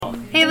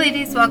Hey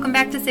ladies, welcome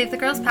back to Save the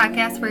Girls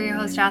podcast. We're your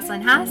host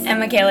Jocelyn Haas and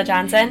Michaela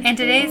Johnson. And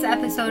today's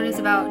episode is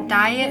about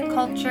diet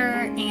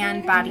culture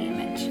and body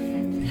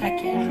image.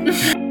 Heck yeah.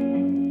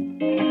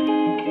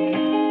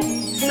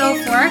 So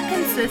for our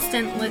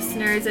consistent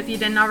listeners, if you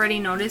didn't already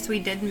notice, we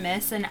did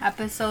miss an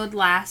episode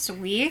last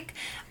week.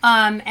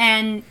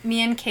 And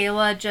me and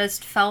Kayla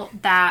just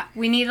felt that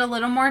we need a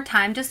little more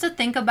time just to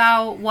think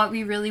about what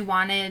we really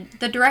wanted,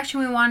 the direction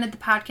we wanted the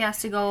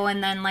podcast to go,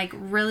 and then like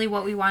really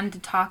what we wanted to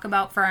talk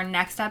about for our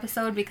next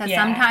episode, because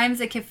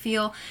sometimes it can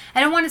feel, I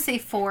don't want to say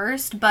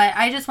forced, but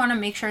I just want to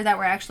make sure that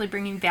we're actually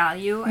bringing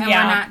value and we're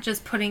not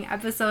just putting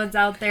episodes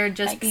out there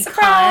just like, because.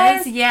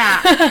 Surprise!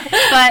 Yeah.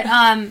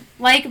 But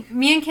like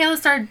me and Kayla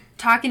started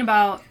talking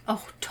about a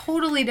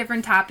totally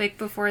different topic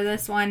before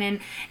this one,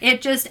 and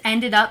it just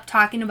ended up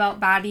talking about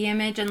body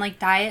image and like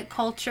diet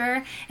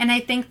culture. And I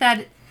think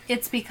that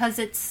it's because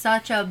it's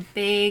such a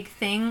big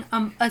thing,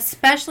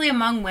 especially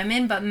among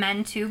women, but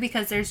men too,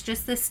 because there's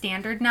just this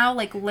standard now,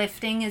 like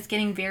lifting is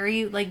getting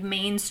very like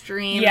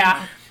mainstream.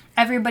 Yeah.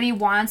 Everybody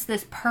wants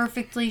this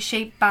perfectly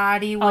shaped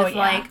body with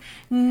like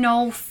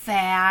no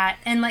fat,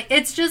 and like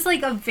it's just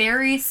like a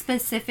very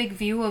specific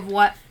view of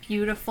what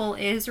beautiful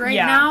is right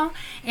now.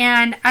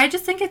 And I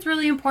just think it's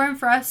really important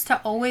for us to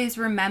always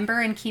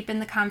remember and keep in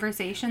the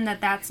conversation that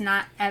that's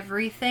not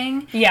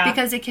everything,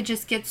 because it could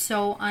just get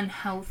so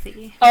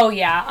unhealthy.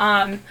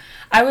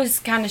 I was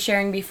kind of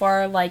sharing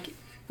before like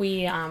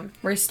we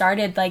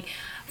restarted, like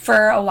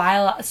for a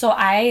while. So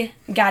I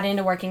got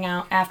into working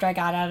out after I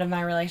got out of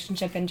my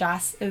relationship, and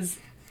Joss's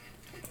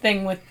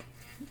thing with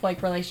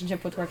like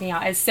relationship with working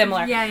out is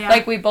similar.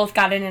 Like we both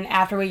got in and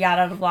after we got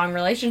out of long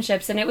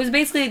relationships, and it was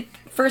basically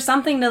for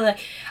something to like,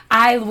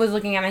 I was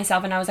looking at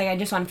myself and I was like, I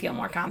just want to feel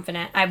more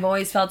confident. I've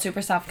always felt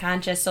super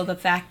self-conscious, so the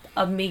fact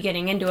of me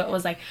getting into it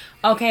was like,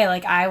 okay,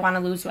 like I want to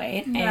lose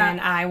weight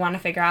and I want to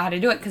figure out how to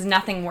do it, because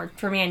nothing worked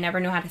for me. I never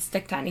knew how to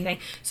stick to anything.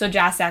 So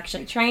Joss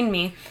actually trained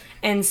me.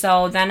 And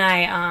so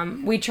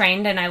then we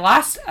trained and I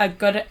lost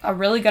a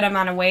really good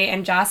amount of weight,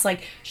 and Joss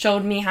like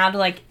showed me how to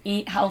like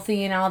eat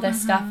healthy and all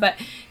this stuff. But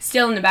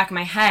still in the back of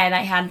my head,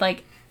 I had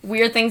like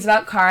weird things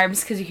about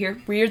carbs, because you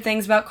hear weird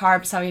things about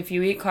carbs, how if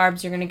you eat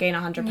carbs, you're going to gain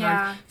 100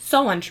 pounds.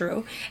 So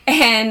untrue.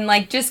 And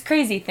like just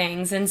crazy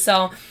things. And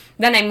so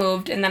then I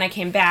moved, and then I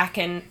came back,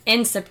 and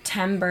in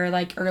September,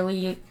 like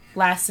early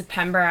last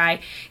September, I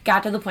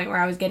got to the point where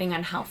I was getting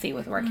unhealthy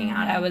with working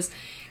out. I was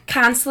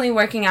constantly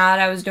working out.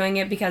 I was doing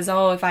it because,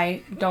 if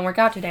I don't work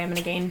out today, I'm going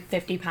to gain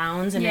 50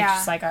 pounds. And it's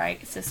just like, all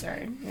right,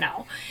 sister,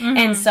 no.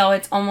 And so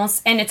it's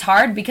almost, and it's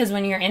hard because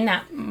when you're in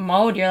that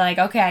mode, you're like,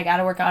 okay, I got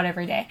to work out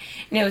every day.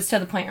 And it was to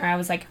the point where I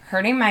was like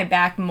hurting my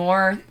back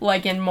more,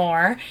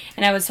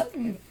 and I was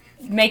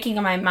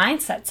making my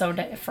mindset so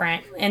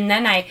different. And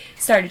then I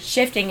started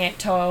shifting it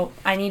to,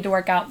 I need to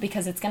work out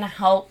because it's going to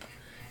help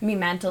me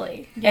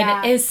mentally.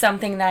 And it is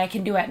something that I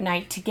can do at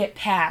night to get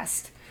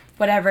past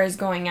whatever is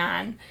going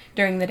on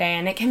during the day.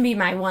 And it can be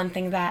my one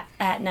thing that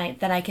at night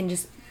that I can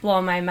just blow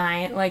my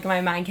mind, like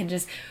my mind can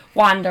just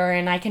wander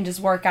and I can just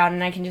work out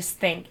and I can just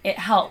think. It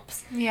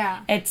helps.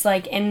 Yeah. It's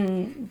like,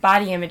 in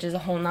body image is a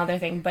whole nother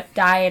thing, but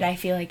diet I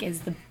feel like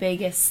is the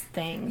biggest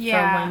thing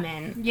for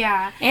women.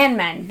 Yeah. And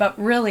men, but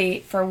really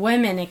for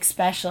women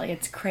especially,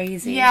 it's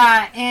crazy.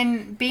 Yeah,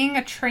 and being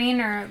a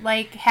trainer,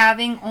 like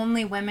having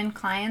only women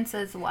clients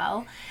as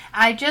well,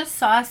 I just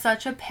saw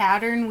such a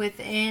pattern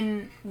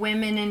within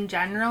women in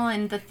general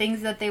and the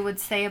things that they would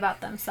say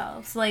about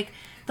themselves. Like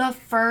the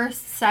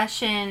first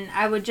session,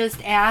 I would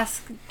just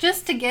ask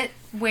just to get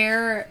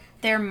where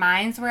their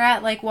minds were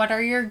at, like what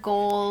are your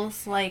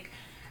goals, like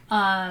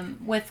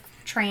with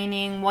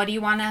training, what do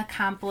you want to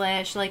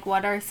accomplish, like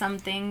what are some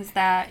things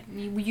that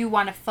you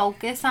want to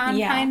focus on,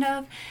 kind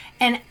of.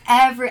 And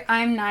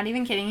I'm not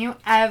even kidding you,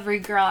 every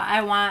girl,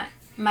 I want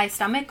my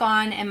stomach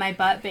gone and my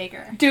butt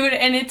bigger. Dude,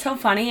 and it's so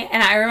funny,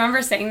 and I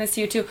remember saying this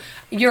to you too,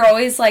 you're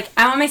always like,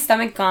 I want my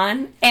stomach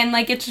gone, and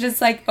like it's just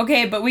like,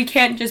 okay, but we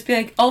can't just be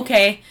like,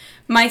 okay,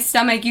 my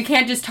stomach, you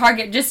can't just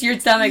target just your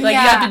stomach, like you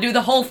have to do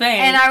the whole thing.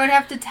 And I would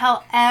have to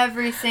tell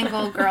every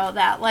single girl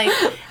that, like,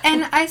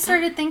 and I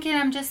started thinking,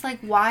 I'm just like,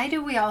 why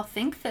do we all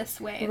think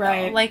this way,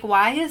 though? Like,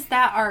 why is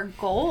that our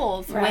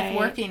goals with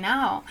working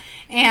out?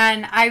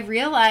 And I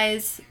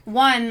realized,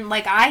 one,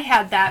 like, I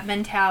had that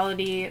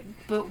mentality,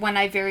 but when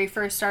I very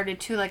first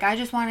started too, like, I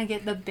just want to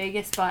get the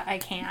biggest butt I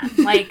can.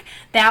 Like,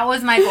 that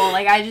was my goal.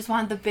 Like, I just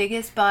want the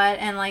biggest butt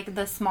and, like,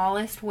 the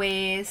smallest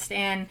waist,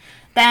 and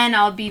then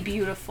I'll be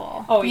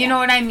beautiful. You know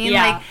what I mean?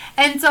 Yeah. Like,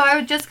 and so I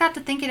just got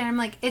to thinking, and I'm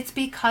like, it's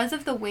because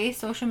of the way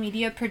social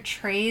media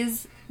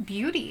portrays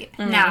beauty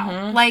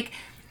now. Like,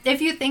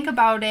 if you think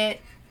about it,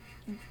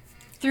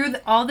 through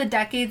all the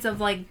decades of,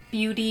 like,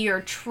 beauty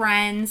or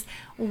trends,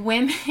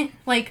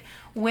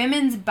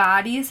 women's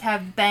bodies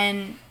have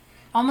been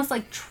almost,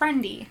 like,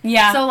 trendy.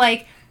 Yeah. So,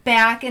 like,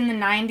 back in the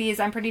 90s,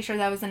 I'm pretty sure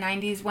that was the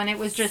 90s, when it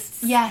was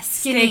just,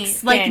 skinny.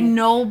 Like,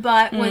 no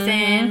butt was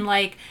in,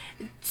 like,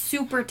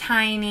 super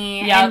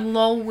tiny and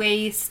low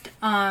waist,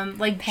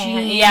 like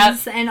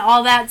jeans and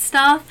all that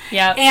stuff.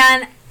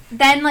 And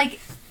then,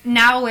 like,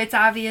 now it's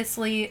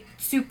obviously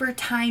super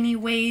tiny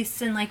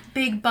waists and like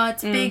big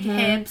butts, big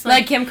hips.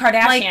 Like Kim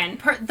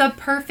Kardashian. Like the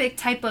perfect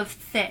type of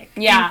thick,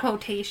 Yeah. in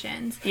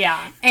quotations.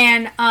 Yeah.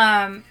 And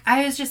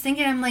I was just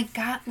thinking, I'm like,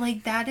 God,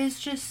 like that is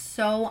just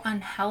so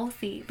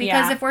unhealthy.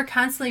 Because Yeah. if we're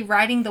constantly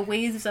riding the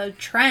waves of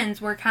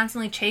trends, we're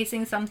constantly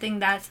chasing something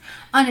that's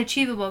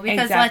unachievable.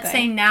 Because let's Exactly.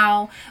 say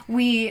now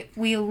we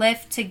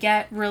lift to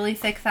get really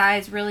thick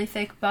thighs, really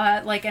thick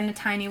butt, like in a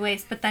tiny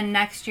waist, but then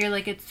next year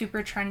like it's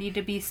super trendy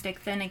to be stick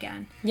thin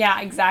again.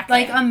 Yeah, exactly.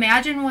 Like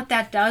imagine what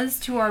that does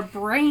to our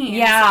brains.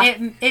 Yeah.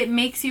 It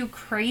makes you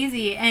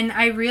crazy. And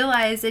I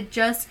realize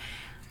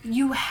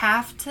you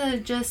have to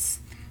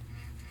just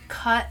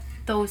cut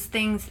those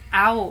things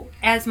out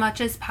as much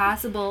as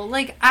possible.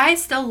 Like I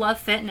still love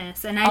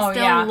fitness and I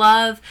still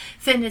love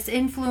fitness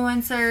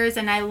influencers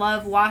and I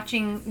love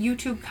watching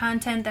YouTube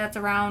content that's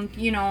around,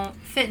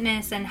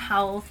 fitness and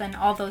health and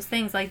all those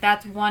things. Like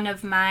that's one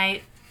of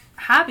my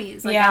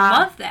hobbies. Like I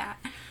love that.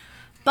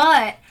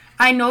 But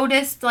I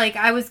noticed like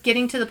I was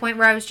getting to the point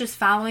where I was just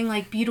following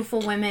like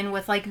beautiful women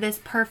with like this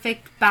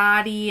perfect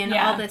body and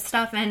all this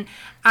stuff, and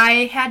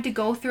I had to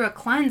go through a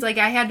cleanse. Like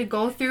I had to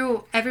go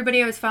through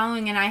everybody I was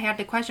following and I had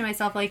to question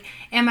myself, like,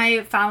 am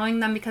I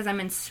following them because I'm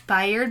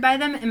inspired by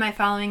them? Am I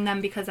following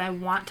them because I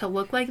want to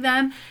look like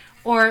them?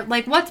 Or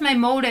like what's my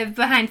motive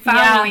behind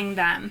following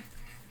them?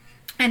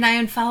 And I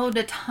unfollowed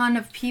a ton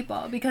of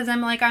people because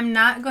I'm like, I'm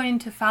not going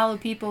to follow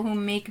people who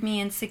make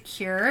me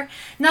insecure.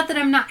 Not that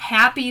I'm not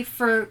happy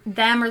for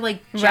them or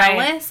like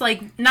jealous.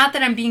 Like, not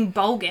that I'm being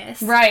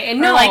bogus. Right. And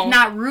or like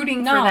not rooting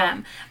for No.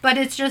 them. But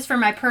it's just for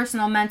my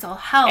personal mental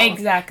health.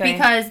 Exactly.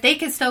 Because they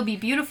can still be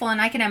beautiful and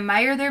I can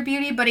admire their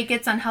beauty, but it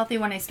gets unhealthy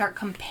when I start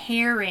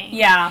comparing.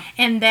 Yeah.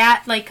 And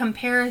that, like,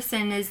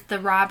 comparison is the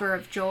robber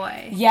of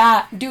joy.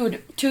 Yeah,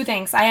 dude, two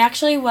things. I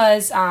actually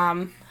was,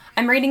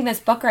 I'm reading this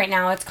book right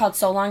now. It's called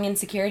So Long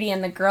Insecurity,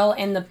 and the girl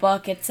in the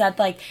book, it said,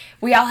 like,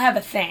 we all have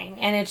a thing,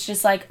 and it's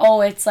just like,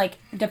 oh, it's like,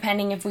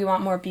 depending if we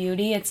want more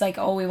beauty, it's like,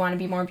 oh, we want to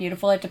be more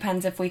beautiful. It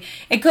depends if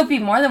it could be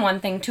more than one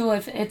thing, too,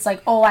 if it's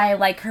like, oh, I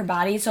like her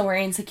body, so we're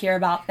insecure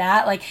about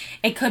that. Like,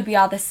 it could be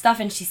all this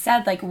stuff, and she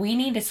said, like, we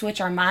need to switch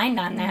our mind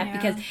on that,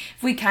 because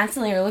if we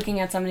constantly are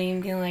looking at somebody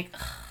and being like,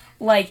 ugh,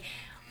 like,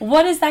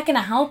 what is that going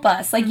to help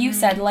us? Like you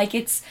said, like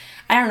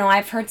I don't know,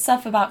 I've heard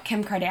stuff about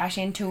Kim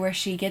Kardashian too where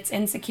she gets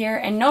insecure,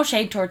 and no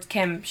shade towards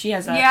Kim. She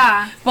has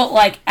but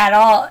like at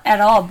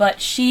all, but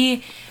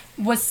she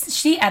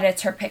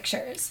edits her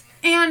pictures.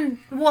 And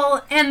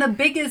the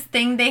biggest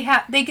thing, they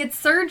get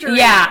surgery.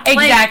 Yeah,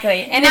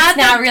 exactly. And it's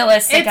not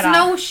realistic at all. It's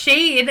no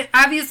shade.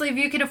 Obviously, if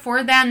you could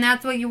afford that and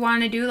that's what you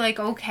want to do, like,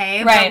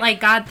 okay. Right. But, like,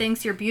 God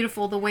thinks you're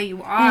beautiful the way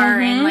you are.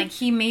 And, like,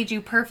 He made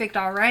you perfect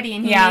already.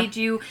 And He made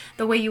you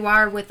the way you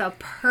are with a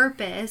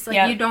purpose.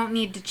 Like, you don't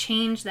need to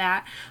change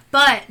that.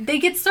 But they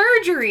get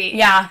surgery.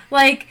 Yeah.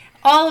 Like,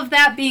 all of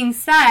that being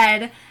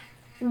said,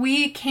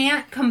 we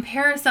can't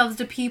compare ourselves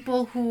to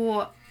people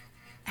who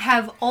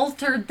have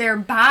altered their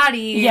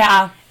body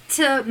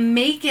to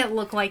make it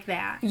look like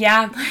that.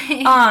 Yeah.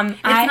 It's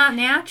not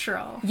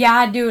natural.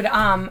 Yeah, dude.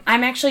 I'm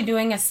actually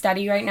doing a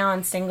study right now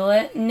on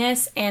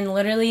singleness, and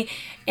literally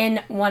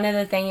in one of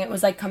the things, it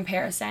was like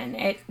comparison.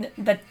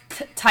 The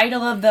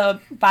title of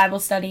the Bible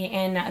study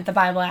in the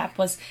Bible app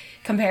was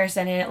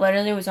comparison, and it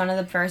literally was one of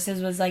the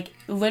verses was like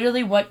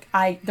literally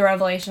the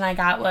revelation I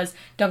got was,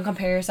 don't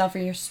compare yourself, or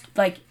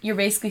you're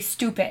basically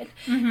stupid.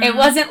 It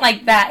wasn't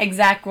like that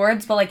exact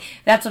words, but like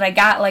that's what I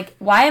got. Like,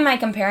 why am I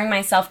comparing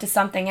myself to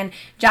something? And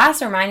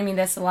Joss reminded me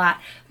this a lot.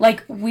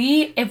 Like,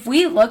 if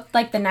we looked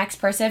like the next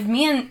person, if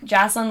me and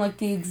Jocelyn looked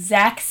the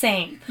exact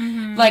same,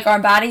 like our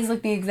bodies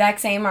look the exact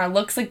same, our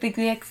looks look the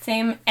exact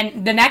same,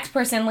 and the next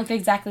person looked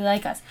exactly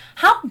like us,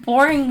 how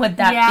boring would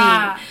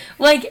that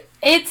be? Like,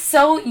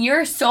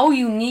 you're so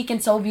unique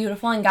and so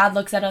beautiful, and God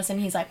looks at us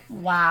and He's like,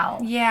 wow.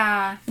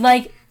 Yeah.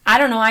 Like, I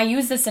don't know, I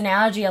use this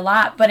analogy a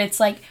lot, but it's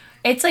like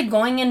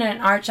going into an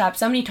art shop.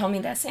 Somebody told me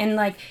this, and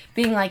like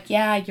being like,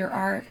 yeah, your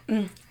art,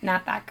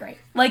 not that great.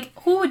 Like,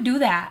 who would do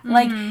that?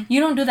 Like, you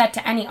don't do that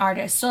to any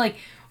artist. So like,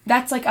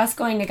 that's like us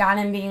going to God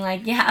and being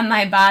like, yeah,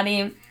 my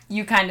body,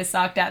 you kind of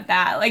sucked at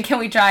that. Like, can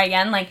we try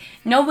again? Like,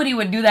 nobody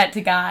would do that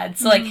to God.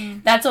 So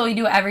like, that's what we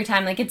do every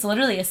time. Like, it's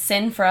literally a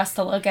sin for us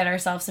to look at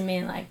ourselves and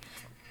being like,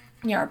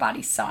 yeah, our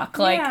bodies suck.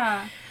 Like,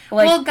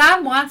 well,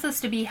 God wants us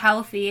to be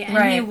healthy,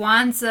 and He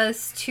wants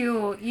us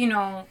to,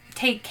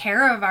 take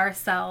care of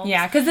ourselves.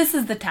 Yeah, because this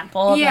is the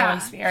temple of the Holy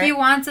Spirit. He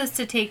wants us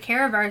to take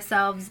care of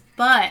ourselves,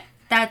 but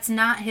that's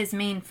not His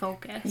main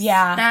focus.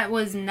 Yeah. That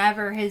was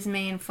never His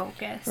main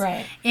focus.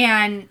 Right.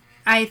 And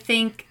I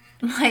think,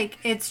 like,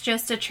 it's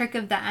just a trick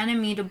of the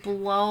enemy to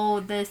blow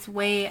this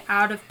way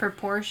out of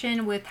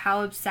proportion with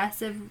how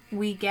obsessive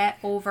we get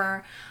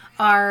over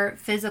our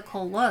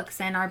physical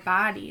looks and our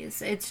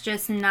bodies. It's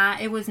just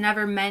not, it was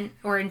never meant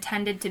or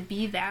intended to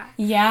be that.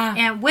 Yeah.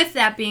 And with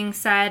that being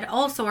said,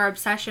 also our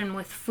obsession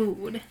with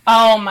food.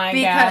 Oh my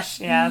gosh,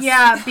 yes.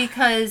 Yeah,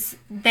 because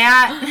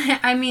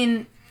that, I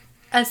mean,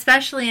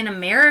 especially in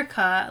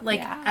America,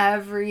 like,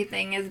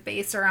 everything is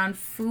based around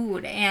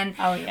food. And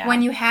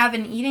when you have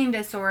an eating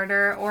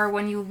disorder, or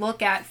when you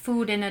look at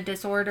food in a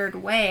disordered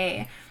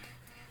way,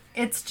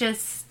 it's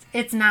just,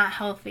 it's not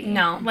healthy.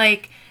 No.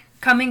 Like,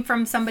 coming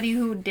from somebody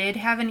who did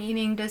have an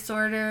eating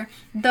disorder,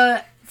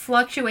 the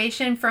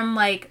fluctuation from,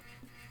 like,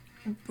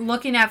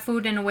 looking at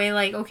food in a way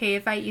like, okay,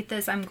 if I eat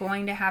this, I'm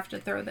going to have to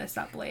throw this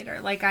up later.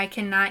 Like, I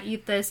cannot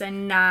eat this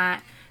and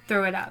not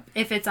throw it up.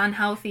 If it's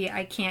unhealthy,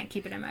 I can't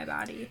keep it in my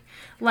body.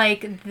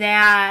 Like,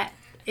 that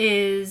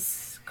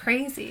is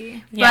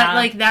crazy. Yeah. But,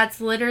 like, that's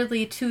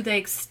literally to the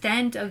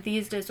extent of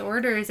these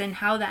disorders and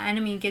how the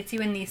enemy gets you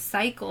in these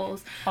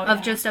cycles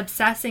of just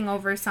obsessing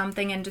over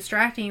something and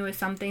distracting you with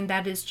something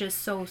that is just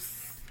so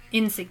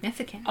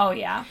insignificant. Oh,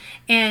 yeah.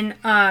 And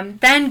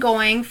then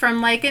going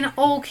from, like, an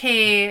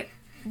okay,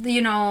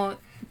 you know,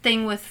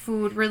 thing with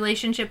food,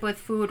 relationship with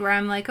food, where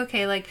I'm like,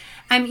 okay, like,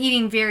 I'm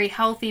eating very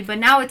healthy, but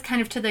now it's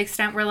kind of to the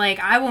extent where, like,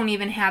 I won't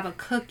even have a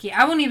cookie.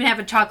 I won't even have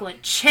a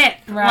chocolate chip.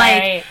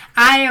 Right. Like,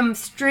 I am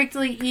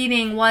strictly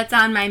eating what's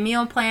on my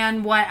meal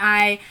plan, what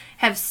I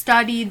have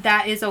studied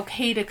that is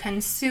okay to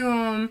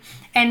consume.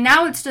 And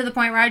now it's to the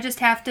point where I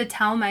just have to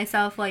tell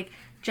myself, like,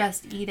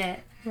 just eat it.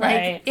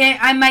 Right. Like,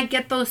 I might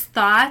get those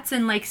thoughts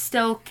and, like,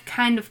 still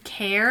kind of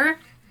care,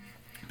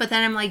 but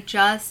then I'm like,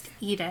 just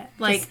eat it.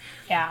 Like,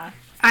 yeah.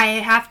 I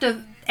have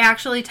to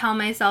actually tell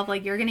myself,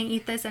 like, you're going to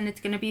eat this and it's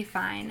going to be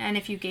fine. And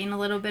if you gain a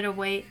little bit of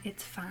weight,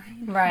 it's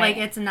fine. Right. Like,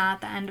 it's not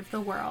the end of the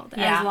world.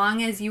 Yeah. As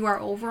long as you are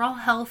overall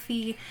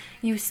healthy,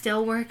 you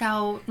still work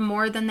out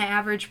more than the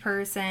average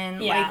person,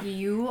 Yeah. like,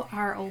 you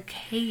are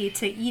okay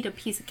to eat a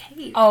piece of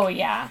cake. Oh,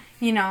 yeah.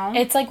 You know?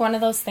 It's like one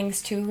of those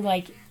things, too,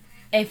 like,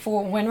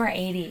 when we're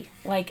 80,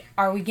 like,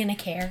 are we going to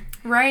care?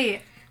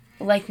 Right.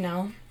 Like,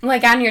 no.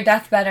 Like, on your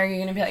deathbed, are you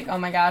going to be like, oh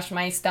my gosh,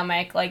 my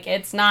stomach, like,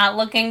 it's not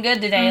looking good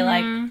today.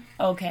 Mm-hmm.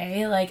 Like,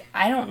 okay, like,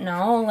 I don't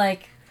know,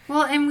 like.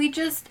 Well, and we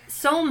just,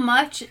 so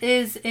much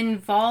is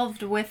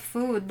involved with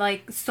food.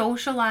 Like,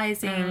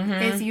 socializing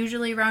is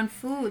usually around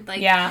food.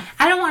 Like, Yeah.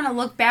 I don't want to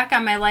look back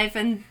on my life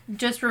and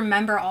just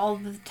remember all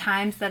the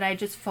times that I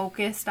just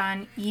focused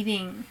on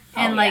eating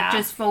and,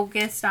 just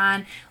focused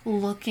on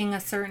looking a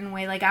certain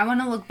way. Like, I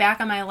want to look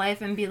back on my life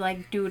and be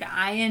like, dude,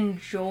 I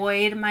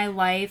enjoyed my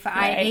life. I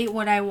Right. ate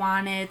what I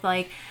wanted.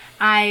 Like,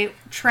 I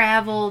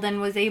traveled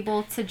and was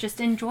able to just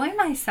enjoy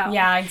myself.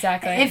 Yeah,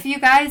 exactly. If you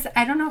guys,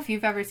 I don't know if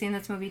you've ever seen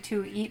this movie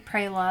too, Eat,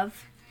 Pray,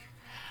 Love.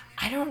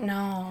 I don't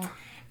know.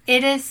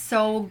 It is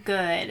so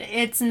good.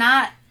 It's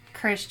not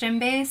Christian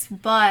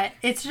based, but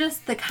it's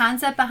just the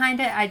concept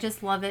behind it. I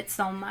just love it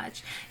so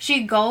much.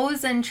 She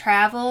goes and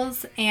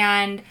travels,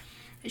 and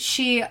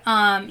she's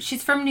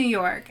from New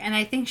York, and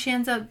I think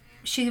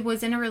she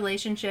was in a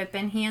relationship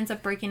and he ends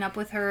up breaking up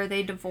with her, or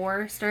they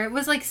divorced, or it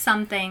was like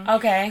something.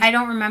 Okay. I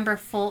don't remember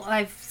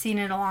I've seen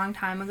it a long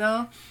time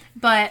ago.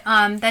 But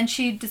then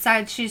she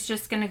decides she's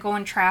just going to go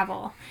and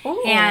travel.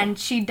 Ooh. And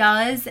she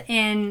does,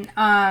 and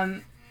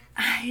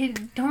I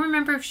don't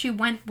remember if she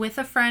went with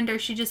a friend or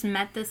she just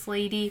met this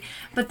lady,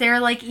 but they're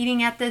like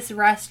eating at this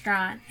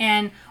restaurant,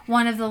 and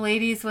one of the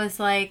ladies was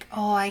like,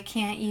 oh, I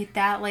can't eat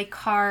that, like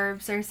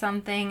carbs or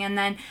something, and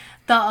then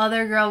the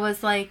other girl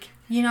was like,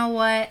 you know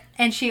what?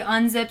 And she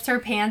unzips her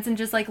pants and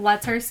just like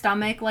lets her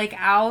stomach like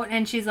out,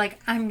 and she's like,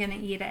 I'm gonna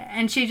eat it,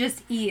 and she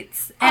just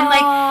eats. And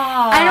like,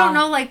 I don't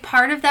know, like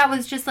part of that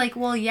was just like,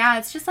 well, yeah,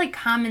 it's just like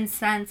common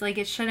sense, like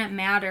it shouldn't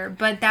matter,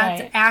 but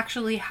that's Right.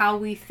 actually how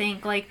we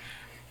think. Like,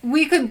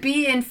 we could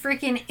be in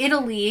freaking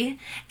Italy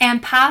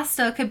and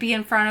pasta could be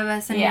in front of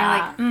us, and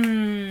Yeah. you're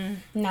like,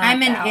 Not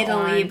I'm in that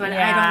Italy, one. but I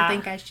Yeah. don't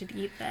think I should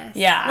eat this.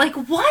 Yeah. Like,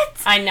 what?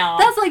 I know.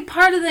 That's like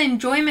part of the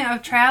enjoyment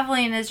of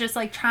traveling, is just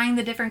like trying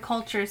the different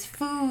cultures'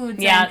 foods,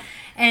 Yeah.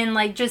 and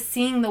like just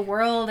seeing the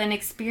world and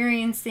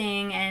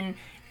experiencing and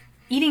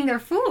eating their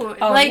food.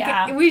 Oh, like,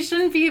 yeah. we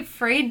shouldn't be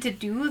afraid to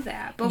do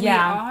that, but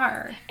Yeah. we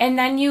are. And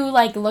then you,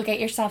 like, look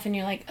at yourself and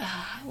you're like,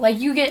 ugh. Like,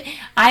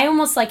 I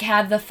almost, like,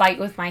 have the fight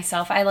with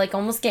myself. I, like,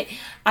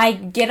 I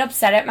get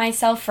upset at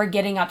myself for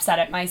getting upset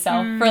at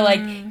myself. For, like,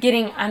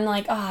 I'm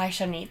like, oh, I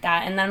shouldn't eat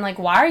that. And then, like,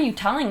 why are you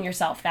telling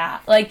yourself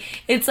that? Like,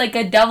 it's like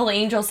a devil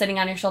angel sitting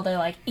on your shoulder,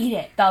 like, eat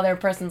it. The other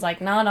person's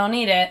like, no, don't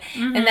eat it.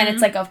 And then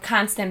it's, like, a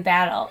constant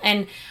battle.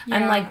 And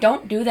I'm Yeah. like,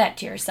 don't do that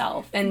to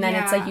yourself. And then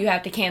it's Yeah. like, you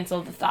have to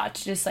cancel the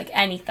thoughts, just, like,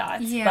 any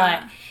thoughts. Yeah.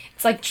 But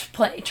it's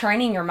like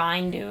training your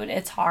mind, dude.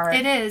 It's hard.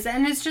 It is,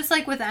 and it's just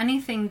like with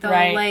anything, though.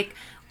 Right. Like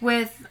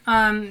with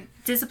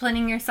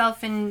disciplining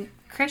yourself in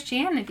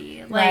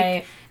Christianity, like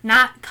Right.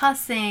 not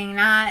cussing,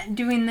 not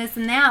doing this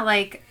and that.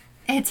 Like,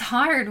 it's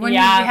hard when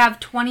Yeah. you have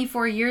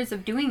 24 years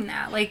of doing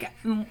that. Like,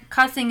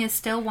 cussing is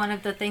still one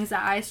of the things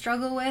that I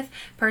struggle with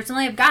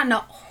personally. I've gotten a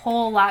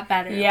whole lot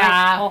better.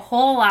 Yeah. Like, a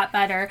whole lot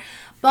better.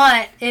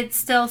 But it's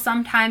still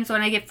sometimes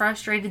when I get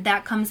frustrated,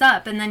 that comes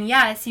up. And then,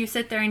 yes, you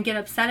sit there and get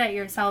upset at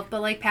yourself.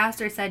 But like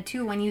Pastor said,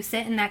 too, when you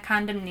sit in that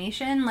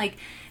condemnation, like,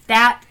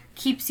 that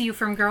keeps you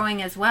from growing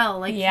as well.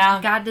 Like, Yeah.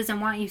 God doesn't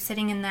want you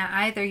sitting in that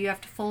either. You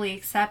have to fully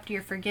accept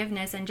your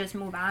forgiveness and just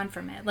move on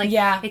from it. Like,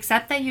 Yeah.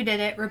 accept that you did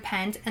it,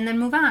 repent, and then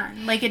move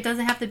on. Like, it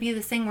doesn't have to be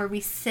this thing where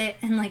we sit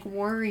and, like,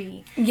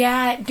 worry.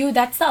 Yeah, dude,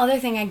 that's the other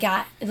thing I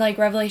got, like,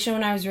 revelation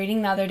when I was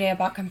reading the other day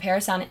about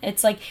comparison.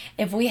 It's like,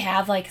 if we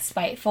have, like,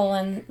 spiteful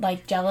and,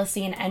 like,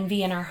 jealousy and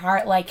envy in our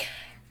heart, like,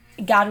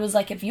 God was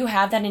like, if you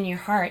have that in your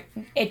heart,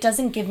 it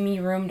doesn't give me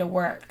room to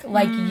work.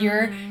 Like,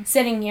 you're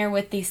sitting here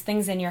with these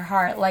things in your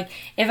heart. Like,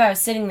 if I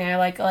was sitting there,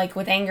 like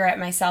with anger at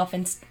myself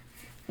and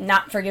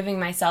not forgiving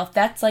myself,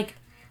 that's, like,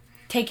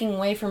 taking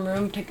away from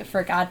room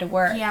for God to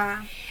work.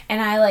 Yeah.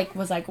 And I, like,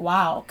 was like,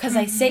 wow. Because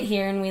I sit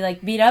here and we,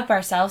 like, beat up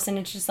ourselves, and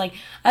it's just, like,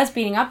 us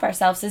beating up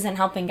ourselves isn't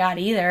helping God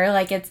either.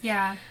 Like, it's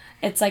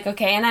like,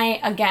 okay.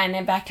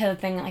 And back to the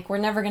thing, like, we're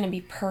never going to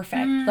be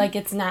perfect. Like,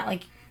 it's not,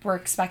 like, we're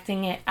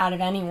expecting it out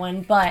of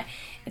anyone, but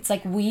it's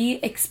like we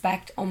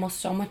expect almost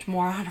so much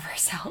more out of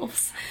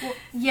ourselves. Well,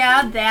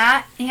 yeah,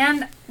 that.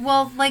 And,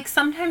 well, like,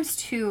 sometimes,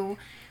 too,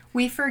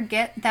 we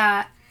forget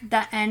that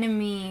the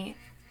enemy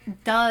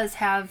does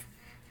have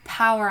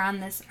power on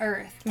this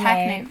earth,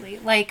 technically.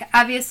 Right. Like,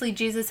 obviously,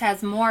 Jesus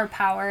has more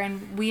power,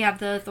 and we have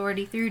the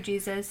authority through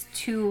Jesus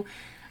to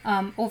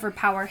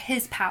overpower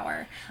his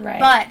power. Right.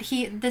 But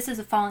this is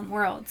a fallen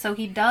world, so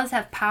he does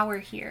have power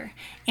here.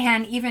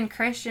 And even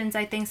Christians,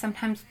 I think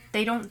sometimes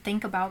they don't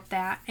think about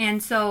that.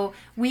 And so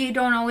we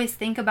don't always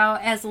think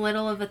about as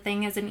little of a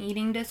thing as an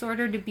eating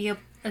disorder to be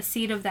a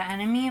seed of the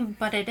enemy,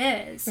 but it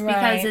is.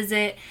 Right. Because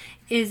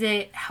is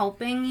it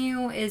helping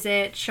you? Is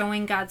it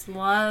showing God's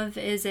love?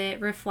 Is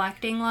it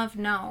reflecting love?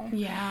 No.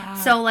 Yeah.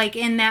 So, like,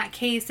 in that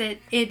case, it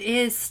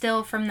is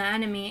still from the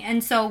enemy.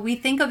 And so we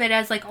think of it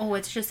as, like, oh,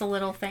 it's just a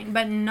little thing.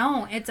 But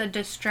no, it's a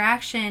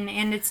distraction,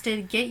 and it's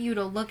to get you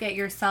to look at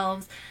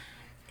yourselves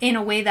in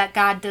a way that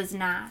God does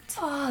not.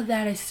 Oh,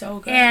 that is so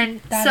good.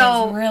 And that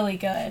is really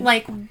good.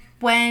 Like,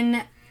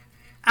 when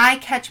I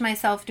catch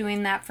myself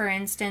doing that, for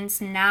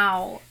instance,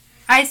 now,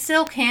 I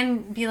still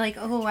can be like,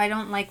 oh, I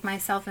don't like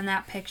myself in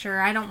that picture.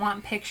 I don't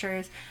want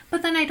pictures.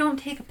 But then I don't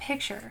take a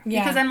picture.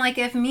 Yeah. Because I'm like,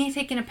 if me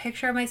taking a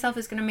picture of myself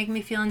is going to make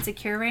me feel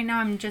insecure right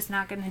now, I'm just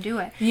not going to do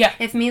it. Yeah.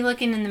 If me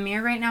looking in the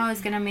mirror right now is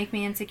going to make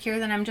me insecure,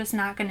 then I'm just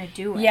not going to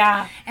do it.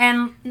 Yeah.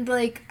 And,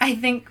 like, I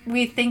think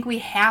we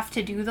have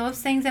to do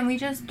those things, and we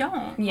just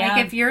don't. Yeah.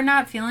 Like, if you're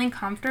not feeling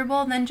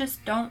comfortable, then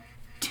just don't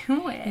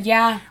do it.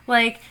 Yeah.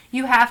 Like,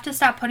 you have to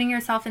stop putting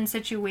yourself in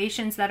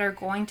situations that are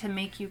going to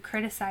make you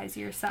criticize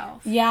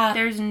yourself. Yeah.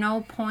 There's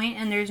no point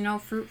and there's no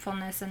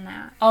fruitfulness in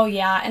that. Oh,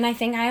 yeah. And I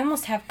think I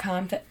almost have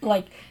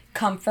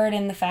comfort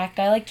in the fact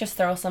I, like, just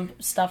throw some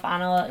stuff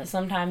on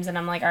sometimes, and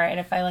I'm like, all right,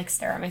 if I, like,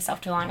 stare at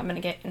myself too long, I'm gonna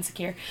get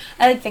insecure.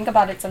 I, like, think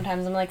about it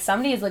sometimes. I'm like,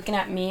 somebody is looking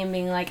at me and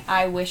being like,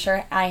 I wish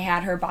I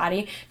had her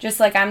body, just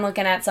like I'm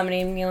looking at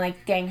somebody and being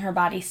like, dang, her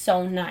body's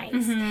so nice.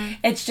 Mm-hmm.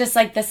 It's just,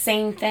 like, the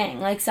same thing.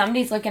 Like,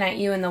 somebody's looking at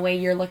you in the way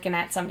you're looking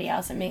at somebody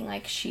else and being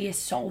like, she is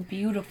so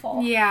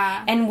beautiful.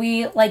 Yeah. And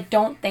we, like,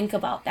 don't think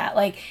about that.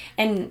 Like,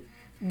 and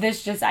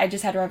I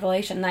just had a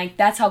revelation. Like,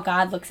 that's how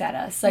God looks at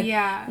us. Like,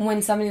 yeah.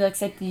 When somebody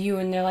looks at you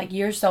and they're like,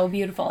 you're so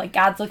beautiful, like,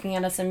 God's looking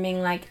at us and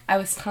being like, I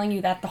was telling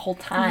you that the whole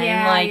time.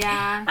 Yeah, like,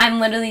 yeah.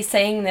 I'm literally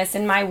saying this,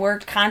 and my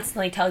word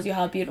constantly tells you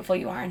how beautiful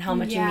you are and how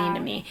much you mean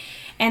to me.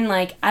 And,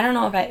 like, I don't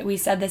know if we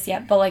said this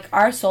yet, but, like,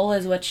 our soul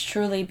is what's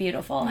truly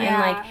beautiful. Yeah.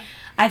 And, like,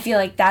 I feel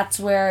like that's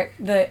where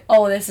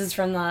this is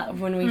from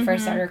when we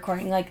first started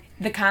recording, like,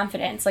 the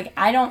confidence. Like,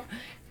 I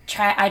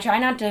try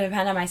not to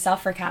depend on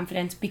myself for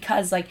confidence,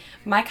 because, like,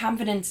 my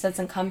confidence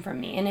doesn't come from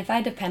me. And if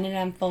I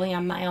depended fully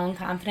on my own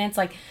confidence,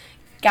 like,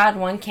 God,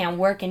 one, can't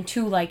work, and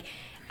two, like,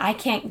 I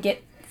can't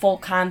get full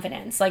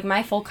confidence. Like,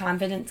 my full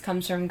confidence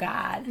comes from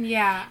God.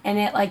 Yeah. And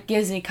it, like,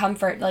 gives me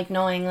comfort, like,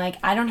 knowing, like,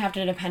 I don't have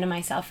to depend on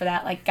myself for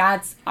that. Like,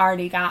 God's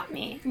already got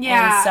me.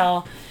 Yeah. And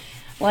so,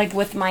 like,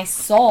 with my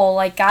soul,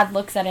 like, God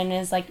looks at it and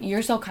is like,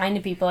 you're so kind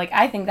to people. Like,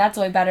 I think that's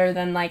way better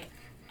than, like,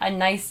 a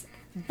nice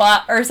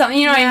butt or something,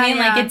 you know what I mean?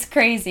 Yeah. Like, it's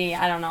crazy.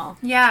 I don't know.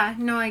 Yeah,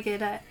 no, I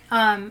get it.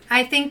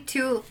 I think,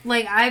 too,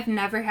 like, I've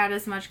never had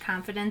as much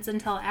confidence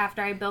until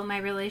after I built my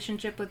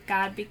relationship with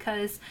God,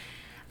 because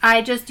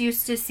I just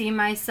used to see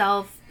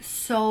myself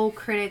so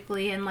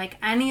critically, and, like,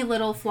 any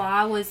little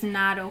flaw was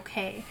not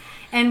okay.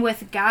 And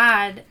with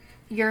God,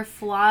 your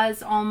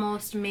flaws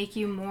almost make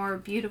you more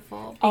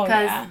beautiful,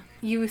 because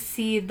you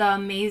see the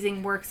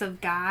amazing works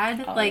of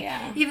God.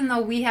 Even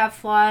though we have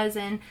flaws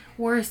and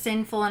we're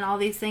sinful and all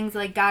these things,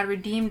 like, God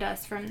redeemed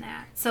us from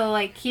that. So,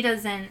 like, he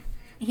doesn't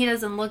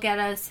look at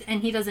us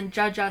and he doesn't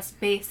judge us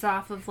based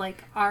off of,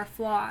 like, our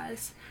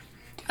flaws,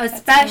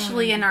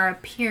 especially in our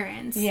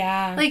appearance.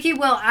 Yeah. Like, he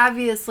will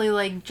obviously,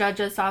 like, judge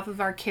us off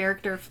of our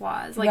character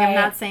flaws. Like, right. I'm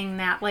not saying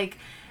that, like,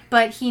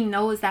 but he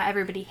knows that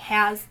everybody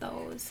has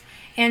those.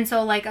 And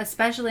so, like,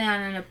 especially on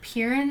an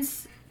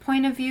appearance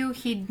point of view,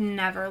 he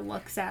never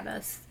looks at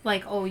us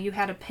like, oh, you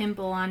had a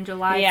pimple on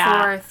July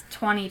 4th,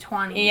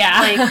 2020. Yeah.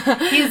 Like,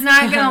 he's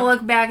not going to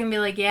look back and be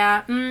like,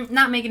 yeah,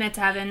 not making it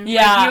to heaven.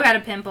 Yeah. Like, you had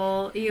a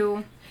pimple.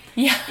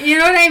 Yeah. You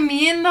know what I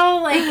mean, though?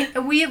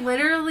 Like, we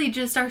literally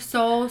just are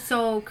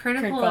so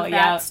critical of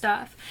that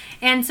stuff.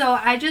 And so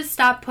I just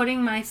stopped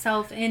putting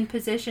myself in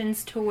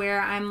positions to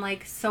where I'm,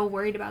 like, so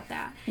worried about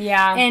that.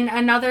 Yeah. And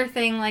another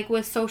thing, like,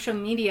 with social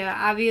media,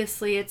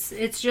 obviously,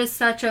 it's just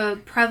such a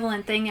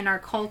prevalent thing in our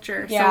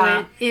culture.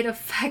 Yeah. So it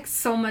affects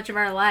so much of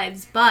our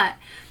lives. But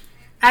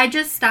I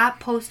just stopped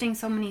posting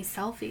so many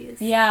selfies.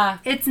 Yeah.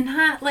 It's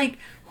not, like,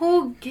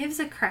 who gives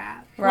a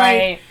crap?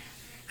 Right. Like,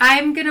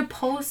 I'm going to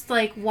post,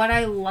 like, what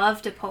I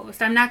love to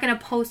post. I'm not going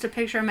to post a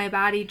picture of my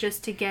body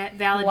just to get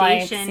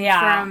validation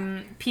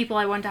from people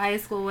I went to high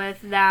school with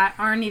that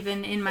aren't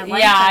even in my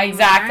life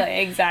anymore.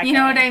 Exactly. You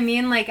know what I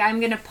mean? Like, I'm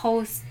going to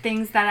post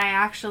things that I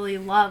actually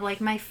love,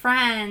 like my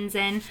friends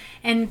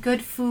and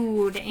good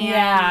food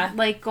and,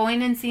 like,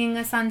 going and seeing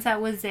a sunset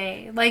with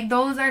Zay. Like,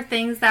 those are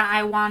things that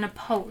I want to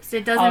post.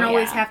 It doesn't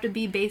always have to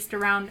be based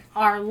around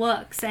our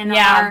looks and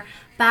our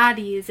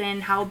bodies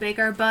and how big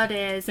our butt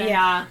is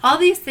and all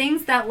these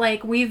things that,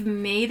 like, we've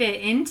made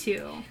it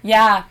into.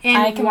 Yeah.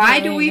 And why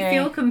do we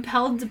feel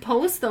compelled to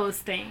post those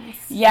things?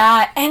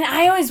 Yeah. And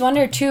I always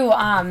wonder too,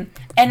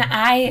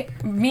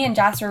 me and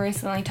Joss were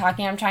recently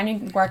talking, I'm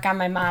trying to work on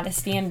my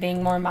modesty and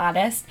being more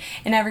modest,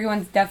 and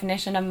everyone's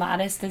definition of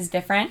modest is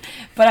different,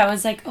 but I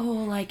was like,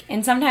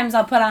 and sometimes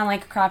I'll put on,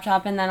 like, a crop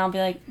top and then I'll be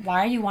like,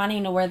 why are you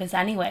wanting to wear this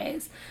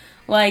anyways?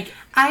 Like,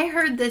 I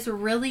heard this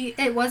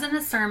it wasn't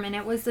a sermon,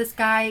 it was this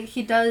guy,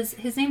 his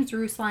name's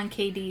Ruslan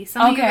KD.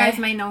 Some of you guys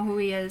might know who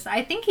he is.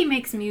 I think he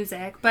makes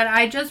music, but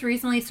I just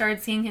recently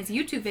started seeing his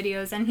YouTube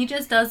videos, and he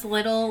just does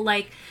little,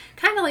 like,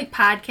 kind of like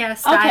podcast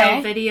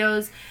style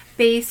videos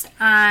based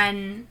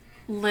on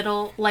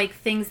little, like,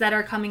 things that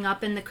are coming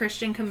up in the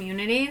Christian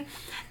community.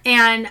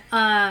 And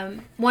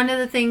one of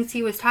the things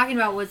he was talking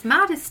about was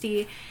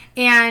modesty,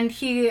 and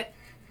he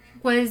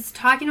was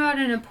talking about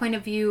it in a point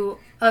of view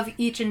of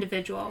each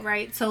individual,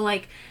 right? So,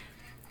 like,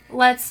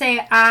 let's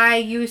say I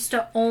used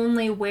to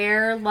only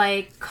wear,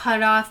 like,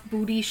 cut off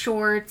booty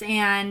shorts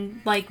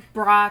and, like,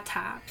 bra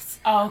tops.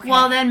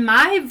 Well, then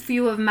my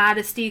view of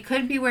modesty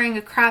could be wearing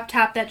a crop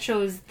top that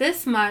shows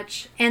this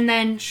much and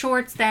then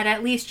shorts that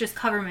at least just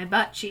cover my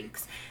butt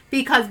cheeks.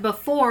 Because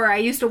before I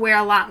used to wear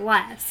a lot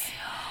less.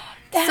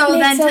 So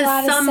then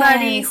to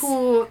somebody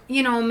who,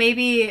 you know,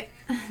 maybe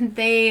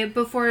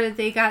before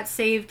they got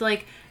saved,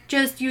 like,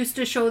 just used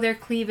to show their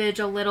cleavage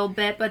a little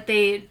bit, but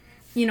they,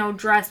 you know,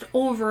 dressed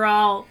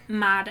overall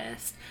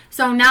modest.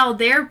 So now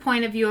their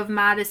point of view of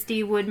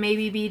modesty would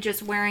maybe be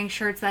just wearing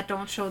shirts that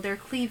don't show their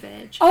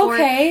cleavage.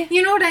 Okay. Or,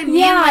 you know what I mean?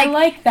 Yeah, I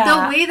like that.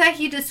 The way that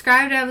he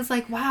described it, I was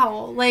like,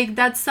 wow, like,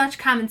 that's such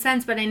common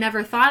sense, but I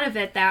never thought of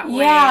it that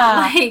way.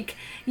 Yeah. Like,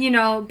 you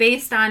know,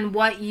 based on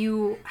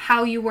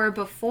how you were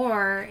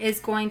before is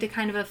going to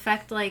kind of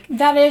affect, like...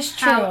 That is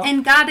true.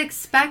 And God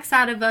expects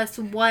out of us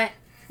what,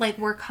 like,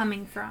 we're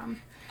coming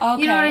from.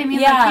 Okay. You know what I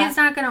mean? Yeah. Like, he's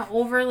not going to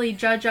overly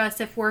judge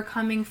us if we're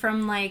coming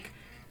from, like,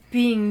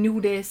 being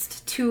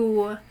nudist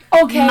to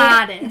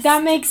modest.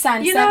 That makes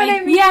sense. You know what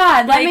I mean?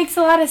 Yeah, that makes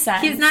a lot of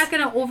sense. He's not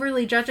going to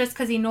overly judge us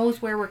because he knows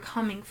where we're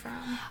coming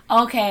from.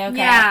 Okay.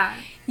 Yeah.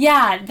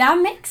 Yeah,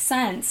 that makes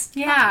sense.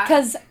 Yeah.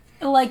 Because,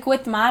 like,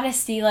 with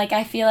modesty, like,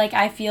 I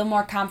feel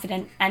more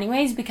confident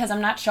anyways because I'm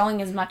not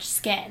showing as much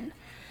skin.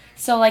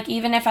 So, like,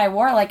 even if I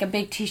wore, like, a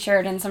big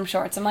t-shirt and some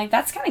shorts, I'm like,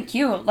 that's kind of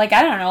cute. Like,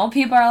 I don't know.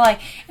 People are like,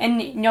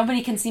 and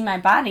nobody can see my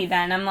body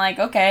then. I'm like,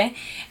 okay.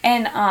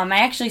 And I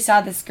actually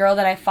saw this girl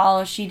that I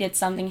follow. She did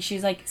something.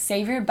 She's like,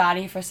 save your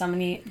body for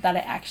somebody that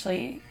it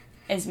actually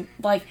is,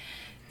 like,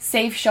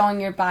 save showing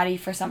your body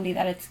for somebody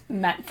that it's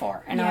meant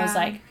for. And I was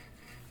like,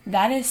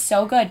 that is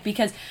so good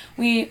because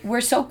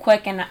we're so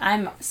quick, and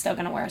I'm still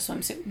going to wear a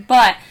swimsuit,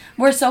 but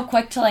we're so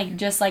quick to, like,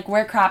 just, like,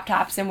 wear crop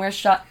tops and wear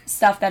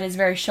stuff that is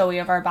very showy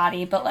of our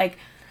body, but, like,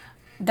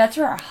 that's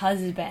for our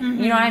husband,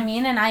 you know what I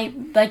mean? And I,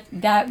 like,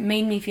 that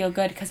made me feel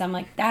good because I'm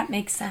like, that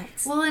makes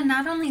sense. Well, and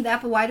not only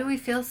that, but why do we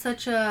feel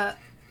such a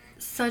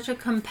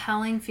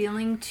compelling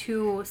feeling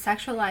to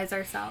sexualize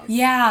ourselves?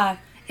 Yeah.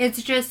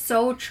 It's just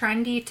so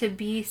trendy to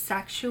be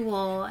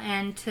sexual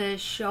and to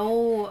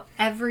show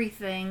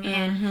everything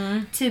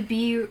and to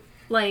be,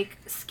 like,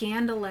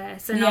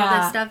 scandalous and all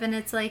this stuff. And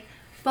it's like,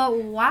 but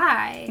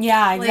why?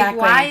 Yeah, exactly.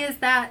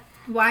 Like,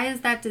 why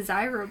is that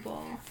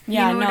desirable?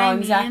 Yeah, you know what I mean?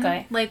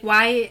 Exactly. Like,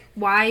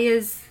 why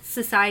is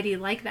society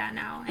like that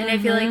now? And I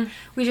feel like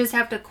we just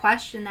have to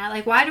question that.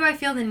 Like, why do I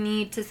feel the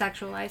need to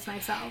sexualize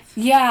myself?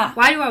 Yeah.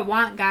 Why do I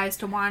want guys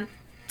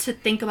to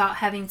think about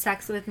having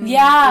sex with me?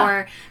 Yeah.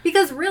 Or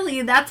because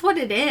really that's what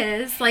it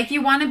is. Like,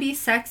 you want to be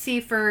sexy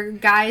for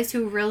guys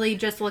who really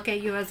just look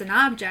at you as an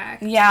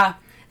object. Yeah.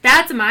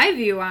 That's my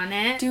view on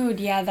it. Dude,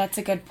 yeah, that's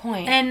a good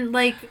point. And,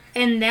 like,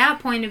 in that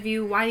point of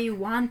view, why do you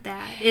want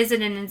that? Is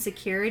it an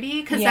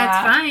insecurity? Because that's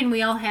fine.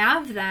 We all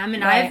have them.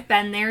 And I've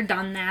been there,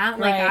 done that.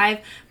 Like, I've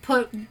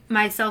put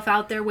myself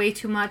out there way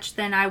too much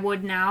than I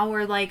would now.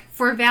 Or, like,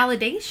 for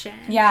validation.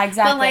 Yeah,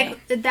 exactly.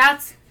 But, like,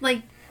 that's,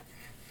 like...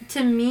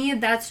 To me,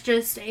 that's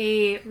just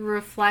a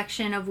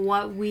reflection of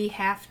what we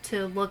have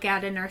to look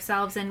at in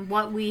ourselves and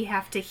what we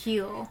have to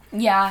heal.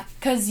 Yeah,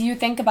 because you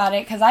think about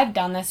it, because I've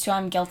done this too,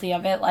 I'm guilty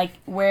of it, like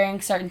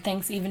wearing certain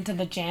things even to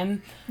the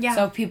gym. Yeah.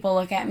 So people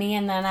look at me,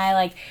 and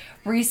then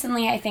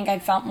recently I think I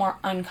felt more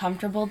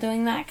uncomfortable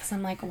doing that, because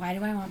I'm like, why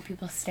do I want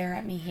people to stare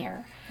at me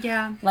here?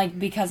 Yeah. Like,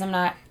 because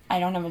I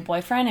don't have a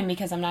boyfriend, and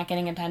because I'm not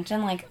getting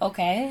attention, like,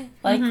 okay,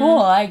 like, cool,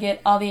 I get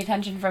all the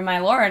attention from my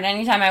Lord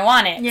anytime I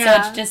want it.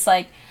 Yeah. So it's just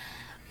like...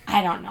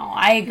 I don't know.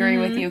 I agree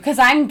with you because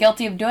I'm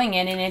guilty of doing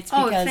it, and it's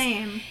because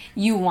same.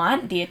 You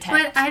want the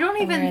attention. But I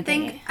don't even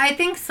think, I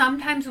think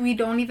sometimes we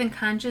don't even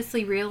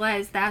consciously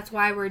realize that's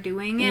why we're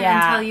doing it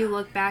until you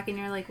look back and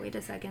you're like, wait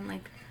a second,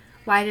 like,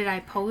 why did I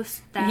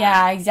post that?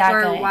 Yeah,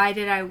 exactly. Or why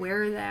did I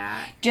wear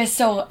that? Just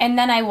so, and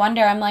then I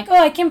wonder, I'm like, oh,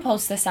 I can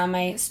post this on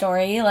my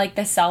story, like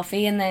the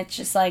selfie, and then it's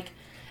just like,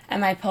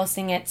 am I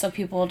posting it so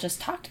people will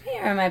just talk to me,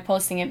 or am I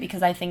posting it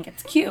because I think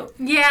it's cute?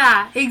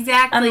 Yeah,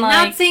 exactly.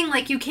 Like, not saying,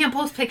 like, you can't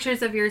post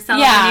pictures of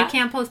yourself and you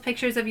can't post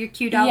pictures of your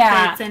cute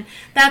outfits, and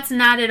that's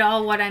not at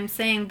all what I'm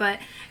saying, but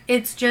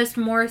it's just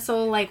more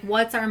so, like,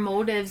 what's our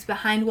motives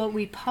behind what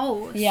we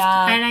post?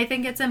 Yeah. And I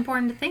think it's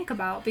important to think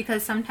about,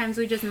 because sometimes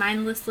we just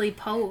mindlessly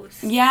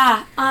post.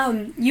 Yeah.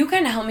 You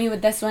kind of helped me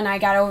with this when I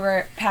got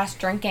over past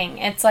drinking.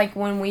 It's like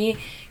when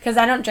because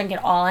I don't drink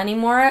at all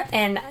anymore,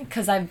 and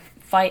because I've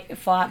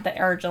fought the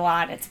urge a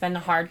lot. It's been a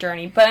hard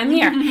journey, but I'm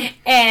here.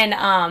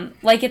 And,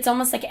 like, it's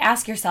almost like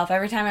ask yourself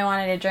every time I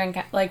wanted to drink,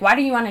 like, why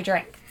do you want to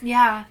drink?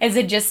 Yeah. Is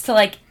it just to,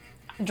 like,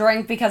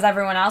 drink because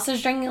everyone else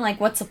is drinking? Like,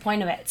 what's the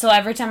point of it? So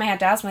every time I have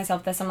to ask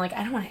myself this, I'm like,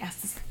 I don't want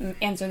to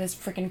answer this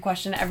freaking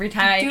question every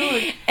time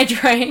I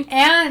drink.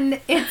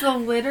 And it's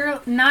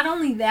not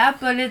only that,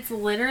 but it's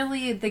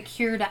literally the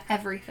cure to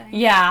everything.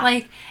 Yeah.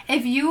 Like,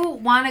 if you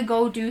want to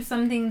go do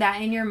something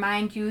that in your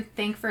mind you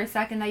think for a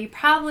second that you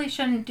probably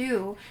shouldn't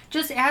do,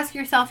 just ask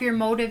yourself your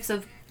motives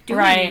of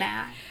doing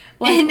that.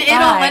 Like, and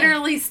it'll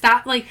literally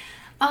stop, like,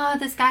 oh,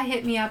 this guy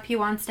hit me up, he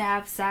wants to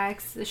have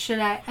sex, should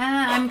I?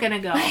 I'm gonna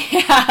go.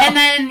 Yeah. And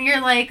then you're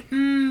like,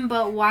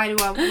 but why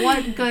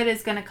what good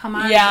is gonna come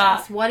out of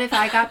this? What if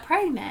I got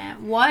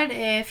pregnant? What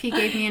if he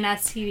gave me an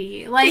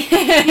STD? Like, you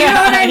know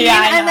what I mean?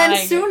 And then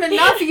soon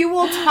enough, you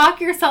will talk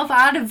yourself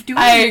out of doing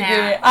that. I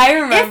agree. I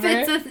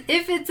remember.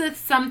 If it's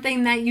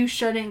something that you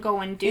shouldn't go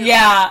and do.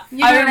 Yeah. You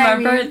know I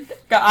remember what I mean?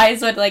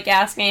 guys would, like,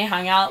 ask me,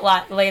 hung out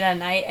late at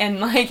night, and,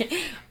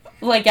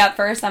 like, at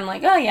first, I'm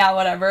like, oh, yeah,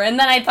 whatever. And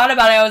then I thought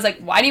about it. I was like,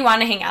 why do you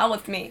want to hang out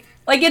with me?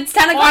 Like, it's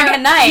 10 o'clock at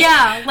night.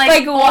 Yeah,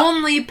 like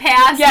only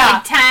past,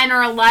 like, 10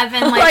 or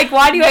 11. Like,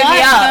 why do you wake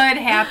me up? What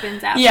good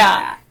happens after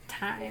that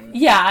time?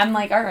 Yeah, I'm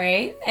like, all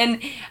right.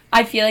 And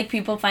I feel like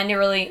people find it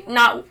really,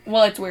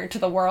 it's weird to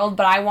the world,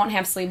 but I won't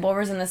have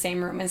sleepovers in the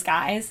same room as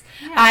guys.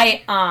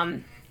 Yeah.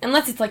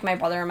 Unless it's, like, my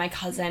brother or my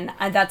cousin,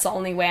 that's the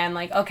only way I'm,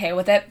 like, okay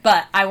with it.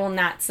 But I will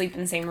not sleep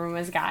in the same room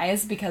as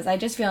guys because I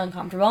just feel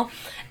uncomfortable.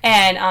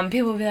 And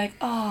people will be like,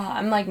 oh,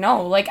 I'm like,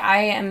 no. Like,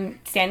 I am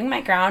standing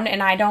my ground,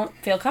 and I don't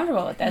feel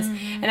comfortable with this.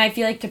 Mm-hmm. And I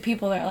feel like to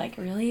people, they're like,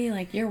 really?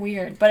 Like, you're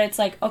weird. But it's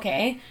like,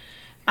 okay,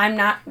 I'm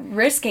not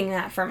risking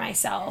that for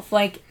myself.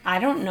 Like, I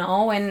don't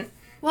know, and...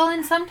 Well,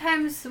 and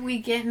sometimes we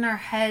get in our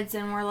heads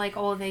and we're like,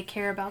 oh, they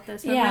care about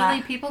this. But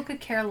really, people could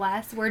care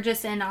less. We're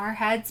just in our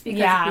heads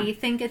because we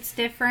think it's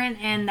different.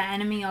 And the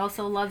enemy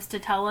also loves to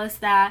tell us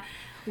that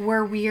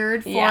we're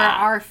weird for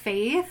our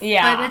faith.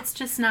 Yeah. But it's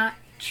just not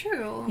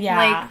true.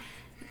 Yeah.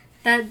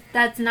 Like,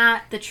 that's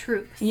not the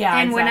truth. Yeah,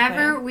 and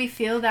whenever we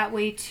feel that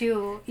way,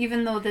 too,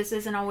 even though this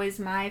isn't always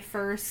my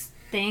first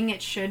thing,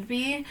 it should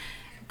be,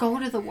 go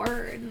to the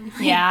Word.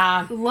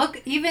 Like,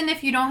 look, even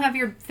if you don't have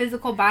your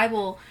physical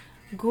Bible,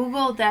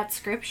 Google that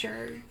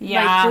scripture.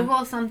 Yeah. Like,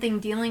 Google something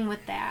dealing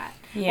with that.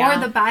 Yeah.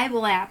 Or the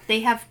Bible app.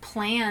 They have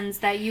plans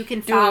that you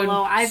can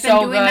follow. I've been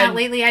doing that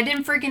lately. I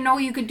didn't freaking know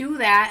you could do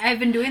that. I've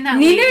been doing that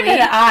lately. Neither did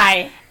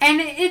I.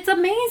 And it's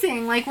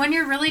amazing. Like, when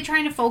you're really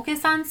trying to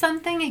focus on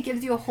something, it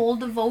gives you a whole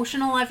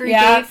devotional every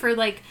day for,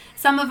 like,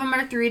 some of them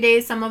are 3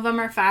 days, some of them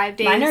are 5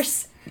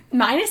 days.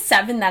 Mine is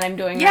 7 that I'm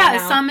doing right now.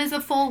 Yeah, some is a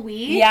full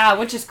week. Yeah,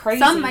 which is crazy.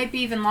 Some might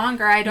be even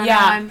longer. I don't know.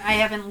 I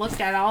haven't looked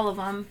at all of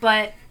them.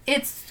 But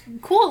it's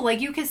cool.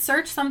 Like, you can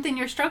search something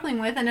you're struggling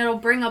with and it'll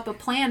bring up a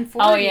plan for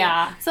you. Oh,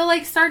 yeah. So,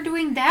 like, start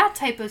doing that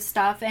type of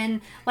stuff.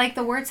 And, like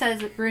the word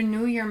says,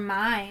 renew your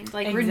mind.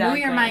 Like, renew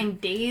your mind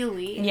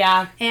daily.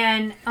 Yeah.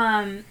 And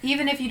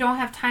even if you don't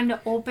have time to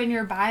open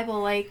your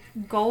Bible, like,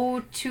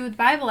 go to the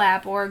Bible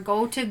app or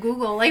go to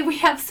Google. Like, we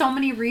have so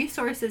many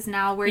resources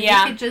now where you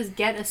could just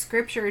get a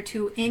scripture or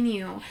two in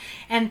you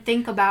and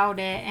think about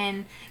it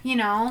and, you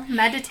know,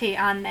 meditate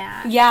on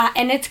that. Yeah,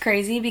 and it's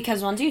crazy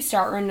because once you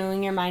start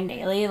renewing your mind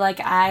daily, like,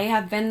 I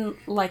have been,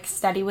 like,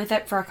 steady with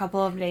it for a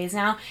couple of days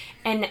now,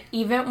 and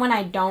even when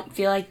I don't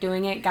feel like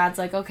doing it, God's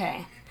like,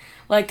 okay,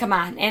 like, come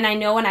on. And I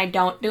know when I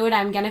don't do it,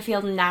 I'm gonna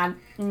feel not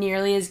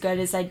nearly as good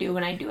as I do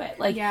when I do it.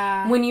 Like,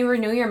 when you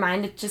renew your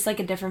mind, it's just, like,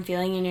 a different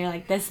feeling, and you're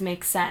like, this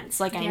makes sense.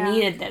 Like, I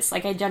needed this.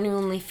 Like, I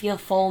genuinely feel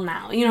full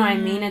now. You know what I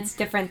mean? It's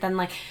different than,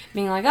 like,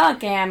 being like, oh,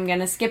 okay, I'm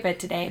gonna skip it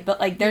today. But,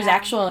 like, there's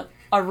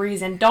a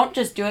reason. Don't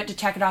just do it to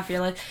check it off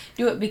your list.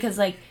 Do it because,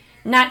 like,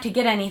 not to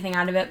get anything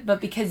out of it,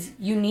 but because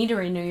you need to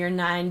renew your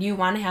mind. You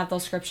want to have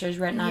those scriptures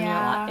written on your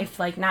life.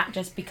 Like, not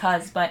just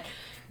because, but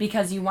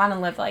because you want to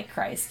live like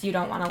Christ. You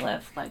don't want to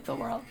live like the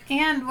world.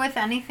 And with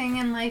anything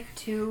in life,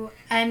 too,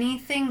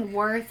 anything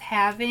worth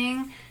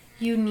having,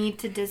 you need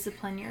to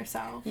discipline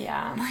yourself.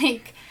 Yeah.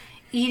 Like,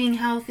 eating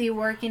healthy,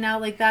 working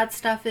out, like that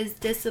stuff is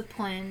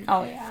discipline.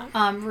 Oh,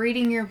 yeah.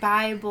 Reading your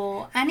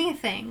Bible,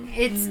 anything.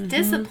 It's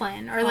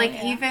discipline. Or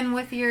like even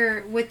with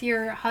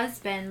your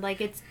husband,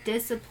 like it's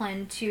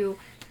discipline to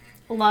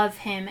love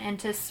him and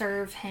to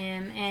serve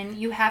him, and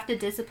you have to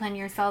discipline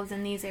yourselves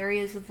in these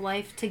areas of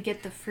life to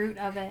get the fruit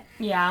of it.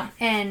 Yeah.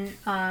 And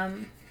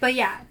but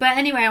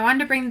anyway, I wanted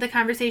to bring the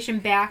conversation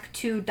back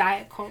to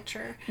diet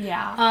culture.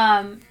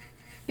 Yeah.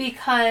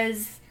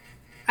 Because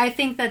I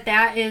think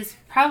that is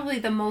probably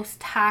the most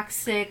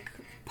toxic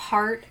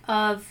part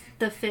of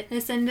the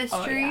fitness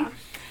industry. Oh,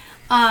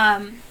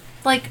 yeah.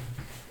 Like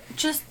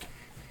just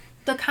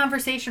the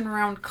conversation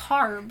around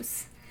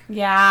carbs.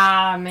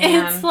 Yeah,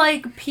 man. It's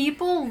like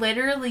people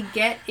literally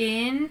get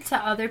into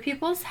other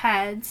people's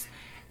heads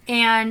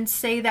and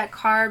say that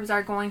carbs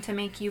are going to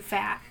make you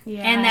fat.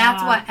 Yeah. And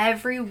that's what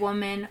every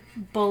woman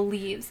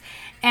believes.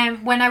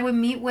 And when I would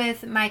meet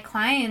with my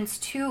clients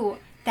too,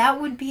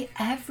 that would be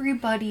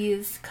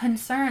everybody's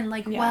concern.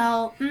 Like,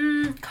 well,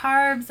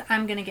 carbs,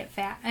 I'm going to get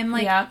fat. I'm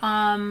like,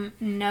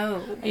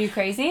 no. Are you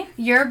crazy?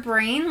 Your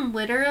brain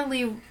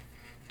literally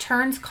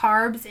turns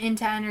carbs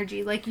into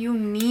energy. Like, you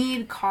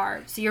need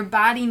carbs. Your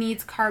body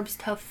needs carbs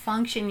to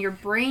function. Your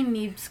brain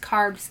needs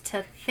carbs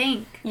to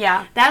think.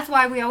 Yeah. That's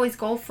why we always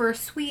go for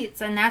sweets,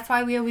 and that's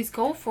why we always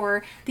go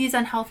for these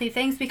unhealthy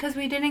things, because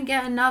we didn't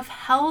get enough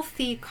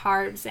healthy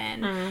carbs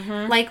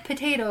in. Like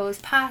potatoes,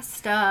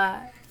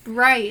 pasta,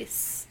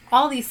 rice.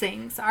 All these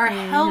things are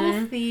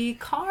healthy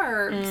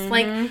carbs.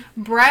 Like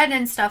bread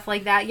and stuff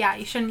like that. Yeah,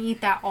 you shouldn't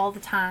eat that all the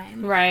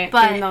time. Right.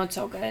 But even though it's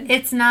so good.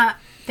 It's not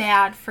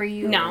bad for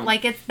you. No.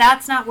 Like,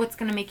 that's not what's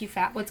going to make you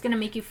fat. What's going to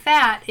make you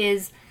fat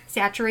is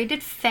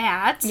saturated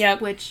fat,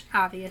 which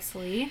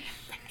obviously,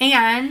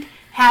 and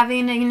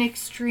having an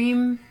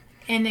extreme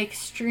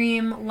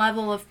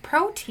level of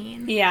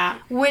protein. Yeah.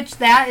 Which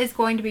that is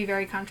going to be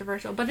very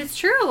controversial. But it's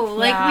true.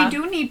 Like, we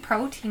do need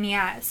protein,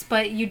 yes.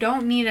 But you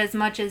don't need as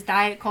much as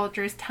diet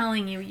culture is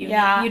telling you need.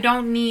 You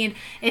don't need,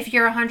 if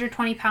you're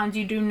 120 pounds,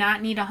 you do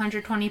not need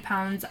 120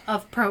 pounds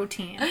of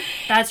protein.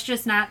 That's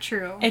just not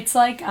true. It's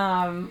like,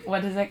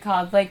 what is it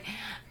called? Like,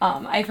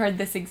 I've heard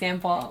this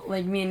example,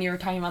 like me and you were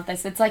talking about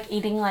this. It's like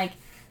eating, like,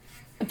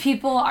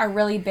 people are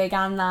really big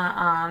on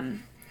the,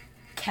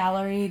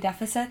 calorie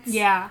deficits.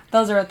 Yeah.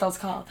 Those are what those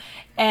called.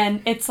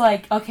 And it's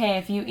like, okay,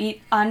 if you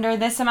eat under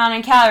this amount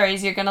in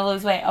calories, you're going to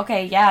lose weight.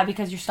 Okay, yeah,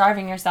 because you're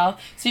starving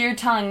yourself. So you're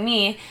telling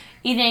me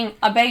eating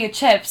a bag of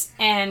chips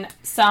and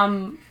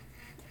some,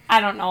 I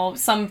don't know,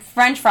 some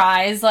French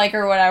fries, like,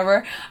 or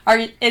whatever,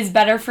 is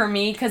better for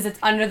me because it's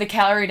under the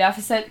calorie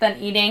deficit than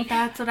eating.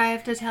 That's what I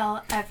have to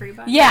tell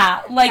everybody.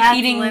 Yeah, like That's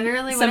eating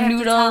literally some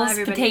noodles,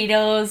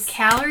 potatoes.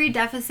 Calorie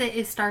deficit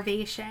is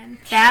starvation.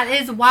 That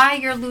is why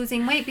you're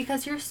losing weight,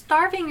 because you're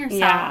starving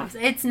yourselves.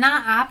 Yeah. It's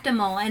not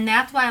optimal, and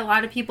that's why a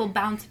lot of people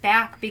bounce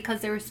back,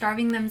 because they were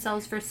starving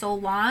themselves for so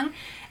long.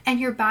 And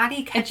your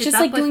body catches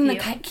up with you. It's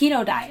just like doing the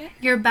keto diet.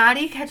 Your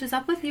body catches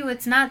up with you.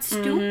 It's not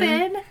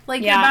stupid.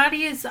 Like, your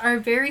bodies are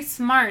very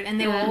smart, and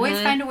they will always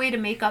find a way to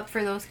make up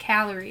for those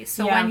calories.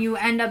 So when you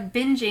end up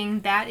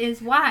binging, that is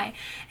why.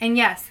 And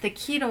yes, the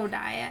keto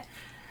diet.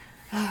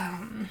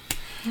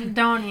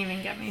 Don't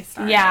even get me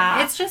started.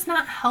 Yeah. It's just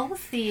not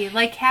healthy.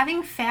 Like,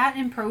 having fat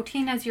and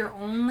protein as your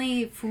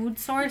only food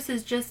source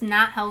is just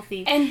not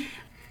healthy. And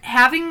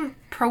having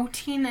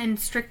protein and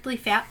strictly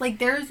fat, like,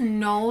 there's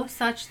no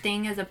such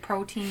thing as a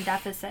protein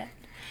deficit.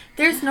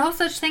 There's no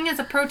such thing as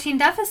a protein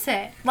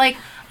deficit. Like,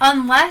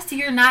 unless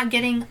you're not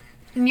getting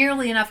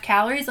nearly enough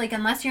calories, like,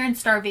 unless you're in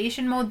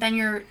starvation mode,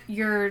 then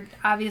you're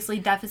obviously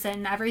deficit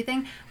in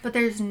everything. But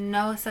there's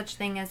no such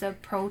thing as a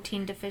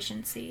protein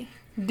deficiency.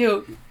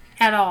 Dude.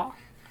 At all.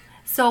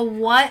 So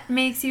what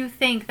makes you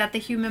think that the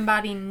human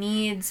body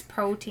needs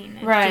protein?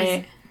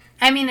 Right.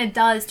 I mean, it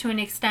does to an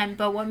extent,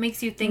 but what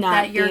makes you think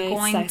that you're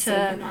going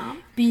to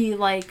be,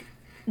 like,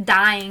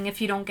 dying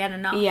if you don't get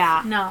enough?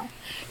 Yeah. No.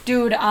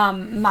 Dude,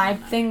 my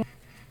thing,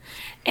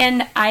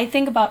 and I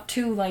think about,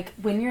 too, like,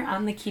 when you're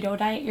on the keto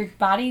diet, your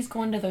body's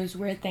going to those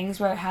weird things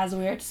where it has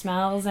weird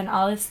smells and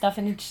all this stuff,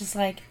 and it's just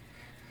like,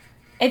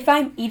 if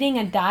I'm eating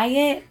a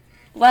diet,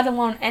 let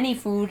alone any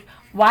food,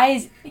 why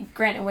is,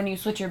 granted, when you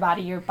switch your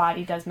body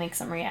does make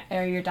some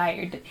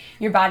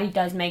your body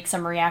does make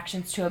some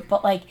reactions to it,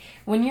 but, like,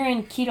 when you're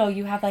in keto,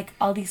 you have, like,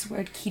 all these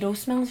weird keto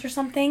smells or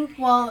something.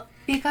 Well,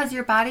 because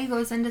your body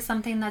goes into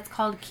something that's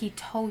called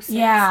ketosis.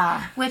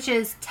 Yeah. Which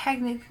is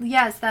technically,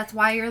 yes, that's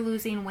why you're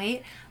losing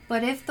weight,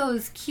 but if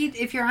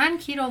you're on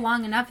keto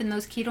long enough and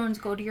those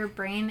ketones go to your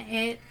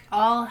brain,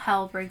 all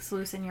hell breaks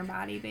loose in your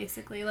body,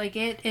 basically. Like,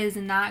 it is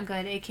not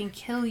good. It can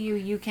kill you.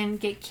 You can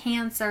get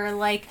cancer.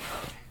 Like,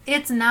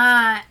 it's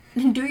not.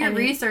 Do your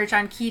research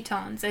on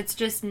ketones. It's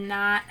just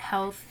not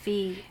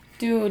healthy.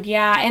 Dude,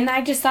 yeah. And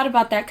I just thought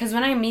about that because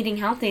when I'm eating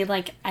healthy,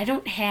 like, I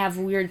don't have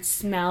weird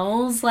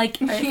smells, like,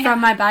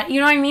 from my body. You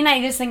know what I mean?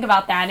 I just think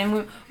about that.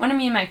 And one of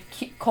me and my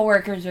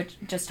coworkers were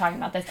just talking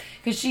about this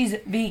because she's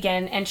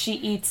vegan and she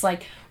eats,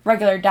 like,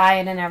 regular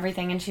diet and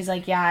everything. And she's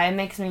like, yeah, it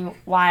makes me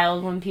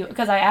wild when people,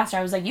 because I asked her,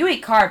 I was like, you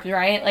eat carbs,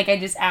 right? Like, I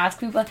just ask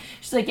people.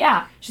 She's like,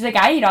 yeah. She's like,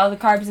 I eat all the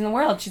carbs in the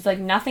world. She's like,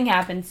 nothing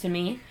happens to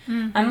me.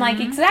 Mm-hmm. I'm like,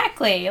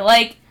 exactly.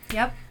 Like,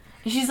 yep.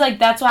 She's like,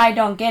 that's why I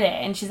don't get it.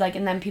 And she's like,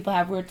 and then people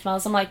have weird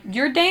smells. I'm like,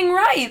 you're dang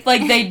right.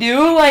 Like, they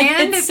do. Like,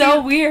 it's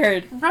so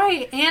weird.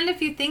 Right. And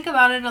if you think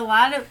about it, a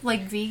lot of,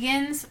 like,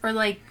 vegans or,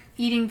 like,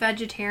 eating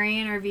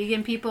vegetarian or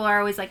vegan people are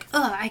always like,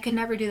 ugh, I could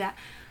never do that.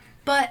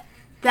 But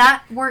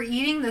that we're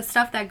eating the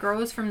stuff that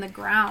grows from the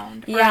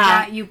ground. Or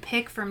that you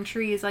pick from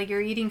trees. Like,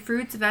 you're eating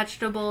fruits,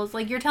 vegetables.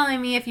 Like, you're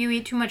telling me if you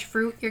eat too much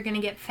fruit, you're going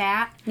to get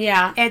fat.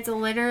 Yeah. It's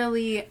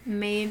literally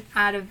made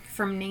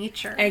from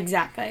nature.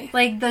 Exactly.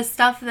 Like, the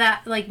stuff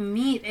that, like,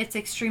 meat, it's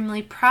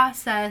extremely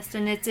processed.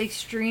 And it's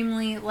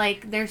extremely,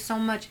 like, there's so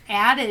much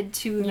added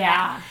to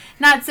that.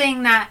 Not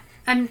saying that,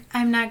 I'm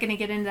not going to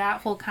get into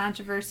that whole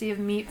controversy of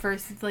meat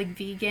versus, like,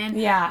 vegan.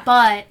 Yeah.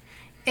 But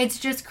it's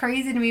just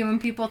crazy to me when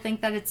people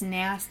think that it's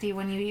nasty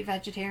when you eat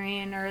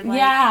vegetarian or, like...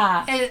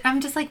 Yeah. I'm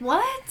just like,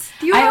 what?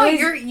 Do you know what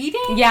you're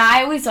eating? Yeah,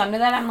 I always wonder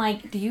that. I'm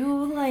like, do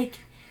you, like,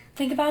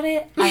 think about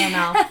it? I don't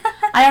know.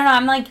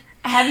 I'm like,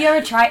 have you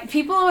ever tried...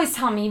 People always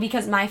tell me,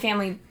 because my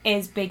family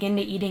is big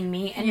into eating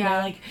meat, and they're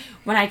like,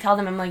 when I tell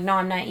them, I'm like, no,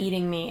 I'm not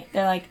eating meat.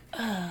 They're like,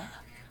 ugh.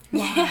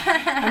 Why?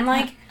 I'm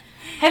like...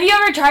 Have you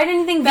ever tried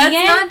anything vegan?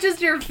 That's not just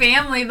your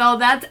family, though.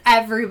 That's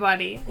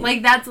everybody.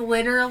 Like, that's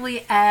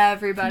literally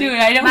everybody. Dude,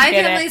 I don't get it.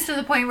 My family's to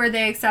the point where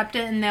they accept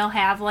it and they'll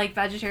have, like,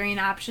 vegetarian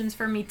options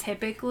for me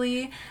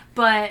typically,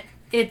 but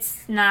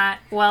it's not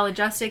well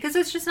adjusted because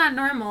it's just not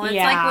normal. It's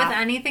like with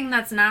anything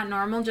that's not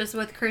normal, just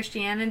with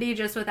Christianity,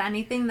 just with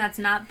anything that's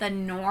not the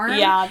norm,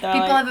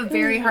 people have a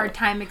very hard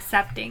time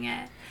accepting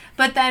it.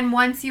 But then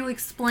once you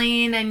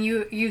explain and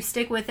you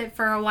stick with it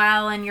for a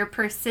while and you're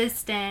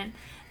persistent,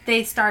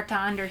 they start to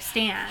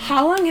understand.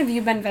 How long have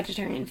you been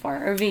vegetarian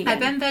for, or vegan? I've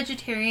been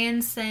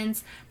vegetarian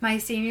since my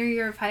senior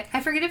year of high...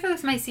 I forget if it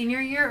was my senior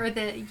year or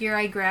the year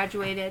I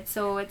graduated,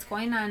 so it's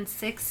going on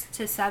 6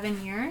 to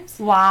 7 years.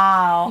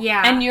 Wow.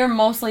 Yeah. And you're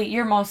mostly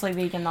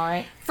vegan, though,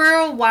 right? For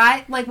a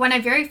while, like, when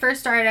I very first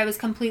started, I was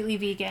completely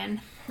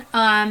vegan.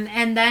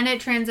 And then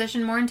it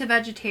transitioned more into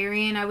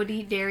vegetarian. I would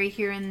eat dairy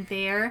here and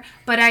there,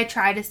 but I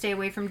try to stay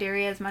away from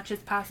dairy as much as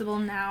possible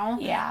now.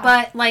 Yeah.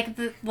 But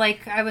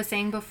like I was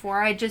saying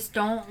before, I just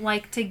don't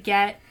like to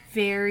get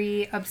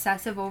very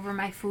obsessive over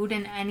my food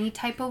in any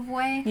type of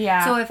way.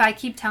 Yeah. So if I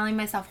keep telling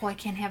myself, oh, I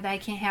can't have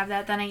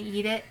that, then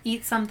I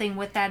eat something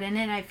with that in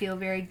it, and I feel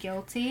very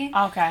guilty.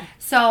 Okay.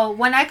 So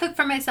when I cook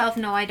for myself,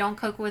 no, I don't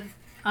cook with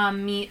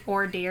meat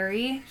or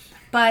dairy.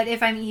 But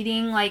if I'm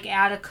eating, like,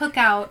 at a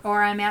cookout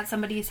or I'm at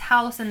somebody's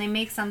house and they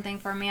make something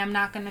for me, I'm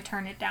not going to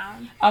turn it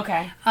down.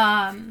 Okay.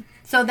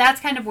 So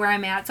that's kind of where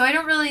I'm at. So I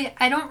don't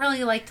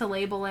really like to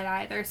label it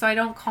either. So I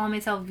don't call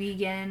myself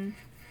vegan,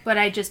 but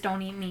I just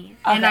don't eat meat.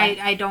 Okay. And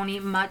I don't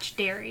eat much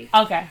dairy.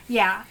 Okay.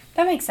 Yeah.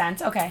 That makes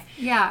sense. Okay.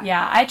 Yeah.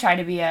 Yeah, I try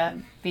to be a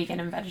vegan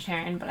and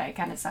vegetarian, but I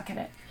kind of suck at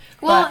it.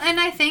 Well, and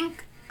I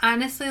think...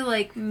 honestly,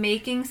 like,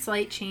 making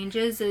slight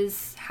changes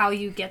is how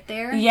you get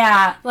there.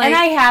 Yeah. Like, and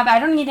I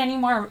don't eat any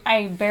more.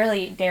 I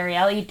barely eat dairy.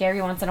 I'll eat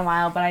dairy once in a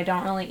while, but I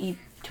don't really eat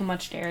too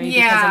much dairy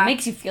because it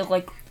makes you feel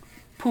like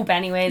poop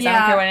anyways. I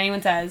don't care what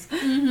anyone says.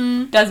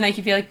 Mm-hmm. Does make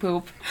you feel like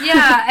poop.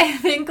 Yeah, I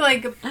think,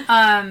 like,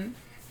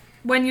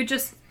 when you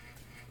just...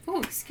 Oh,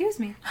 excuse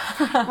me.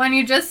 When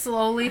you just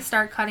slowly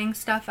start cutting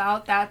stuff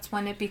out, that's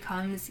when it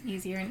becomes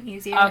easier and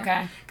easier.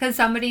 Okay. Because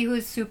somebody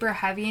who's super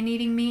heavy in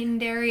eating meat and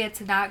dairy,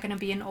 it's not going to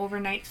be an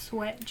overnight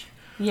switch.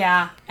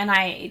 Yeah, and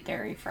I ate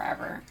dairy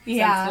forever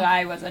since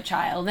I was a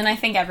child, and I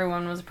think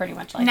everyone was pretty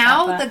much like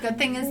now, that. Now, the good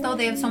thing is, though,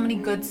 they have so many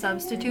good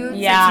substitutes.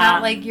 Yeah. It's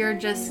not like you're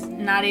just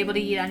not able to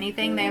eat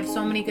anything. They have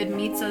so many good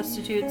meat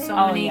substitutes, so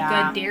many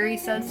good dairy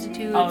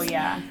substitutes. Oh,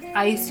 yeah.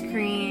 Ice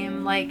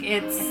cream, like,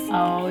 it's...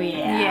 Oh,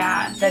 yeah.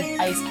 Yeah. The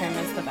ice cream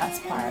is the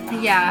best part.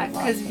 Yeah,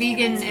 because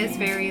vegan is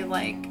very,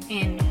 like,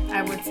 in,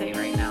 I would say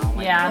right now.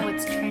 Like, oh,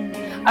 it's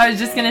trendy. I was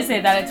just going to say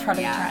that it's part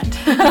of the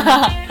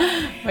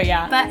trend. But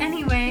yeah. But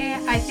anyway,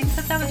 I think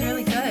that was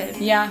really good.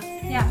 Yeah.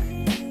 Yeah.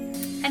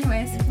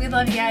 Anyways, we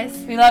love you guys.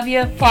 We love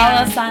you. Follow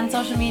us on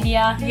social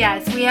media.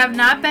 Yes, we have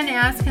not been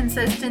as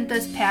consistent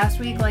this past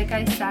week, like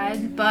I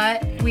said,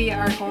 but we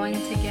are going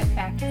to get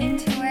back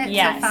into it.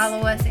 Yes. So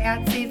follow us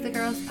at Save the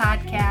Girls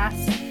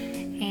Podcast.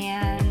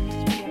 And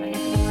do you have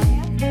anything more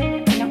to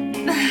add?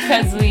 Nope.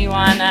 Because we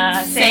want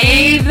to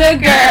save the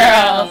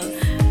girls.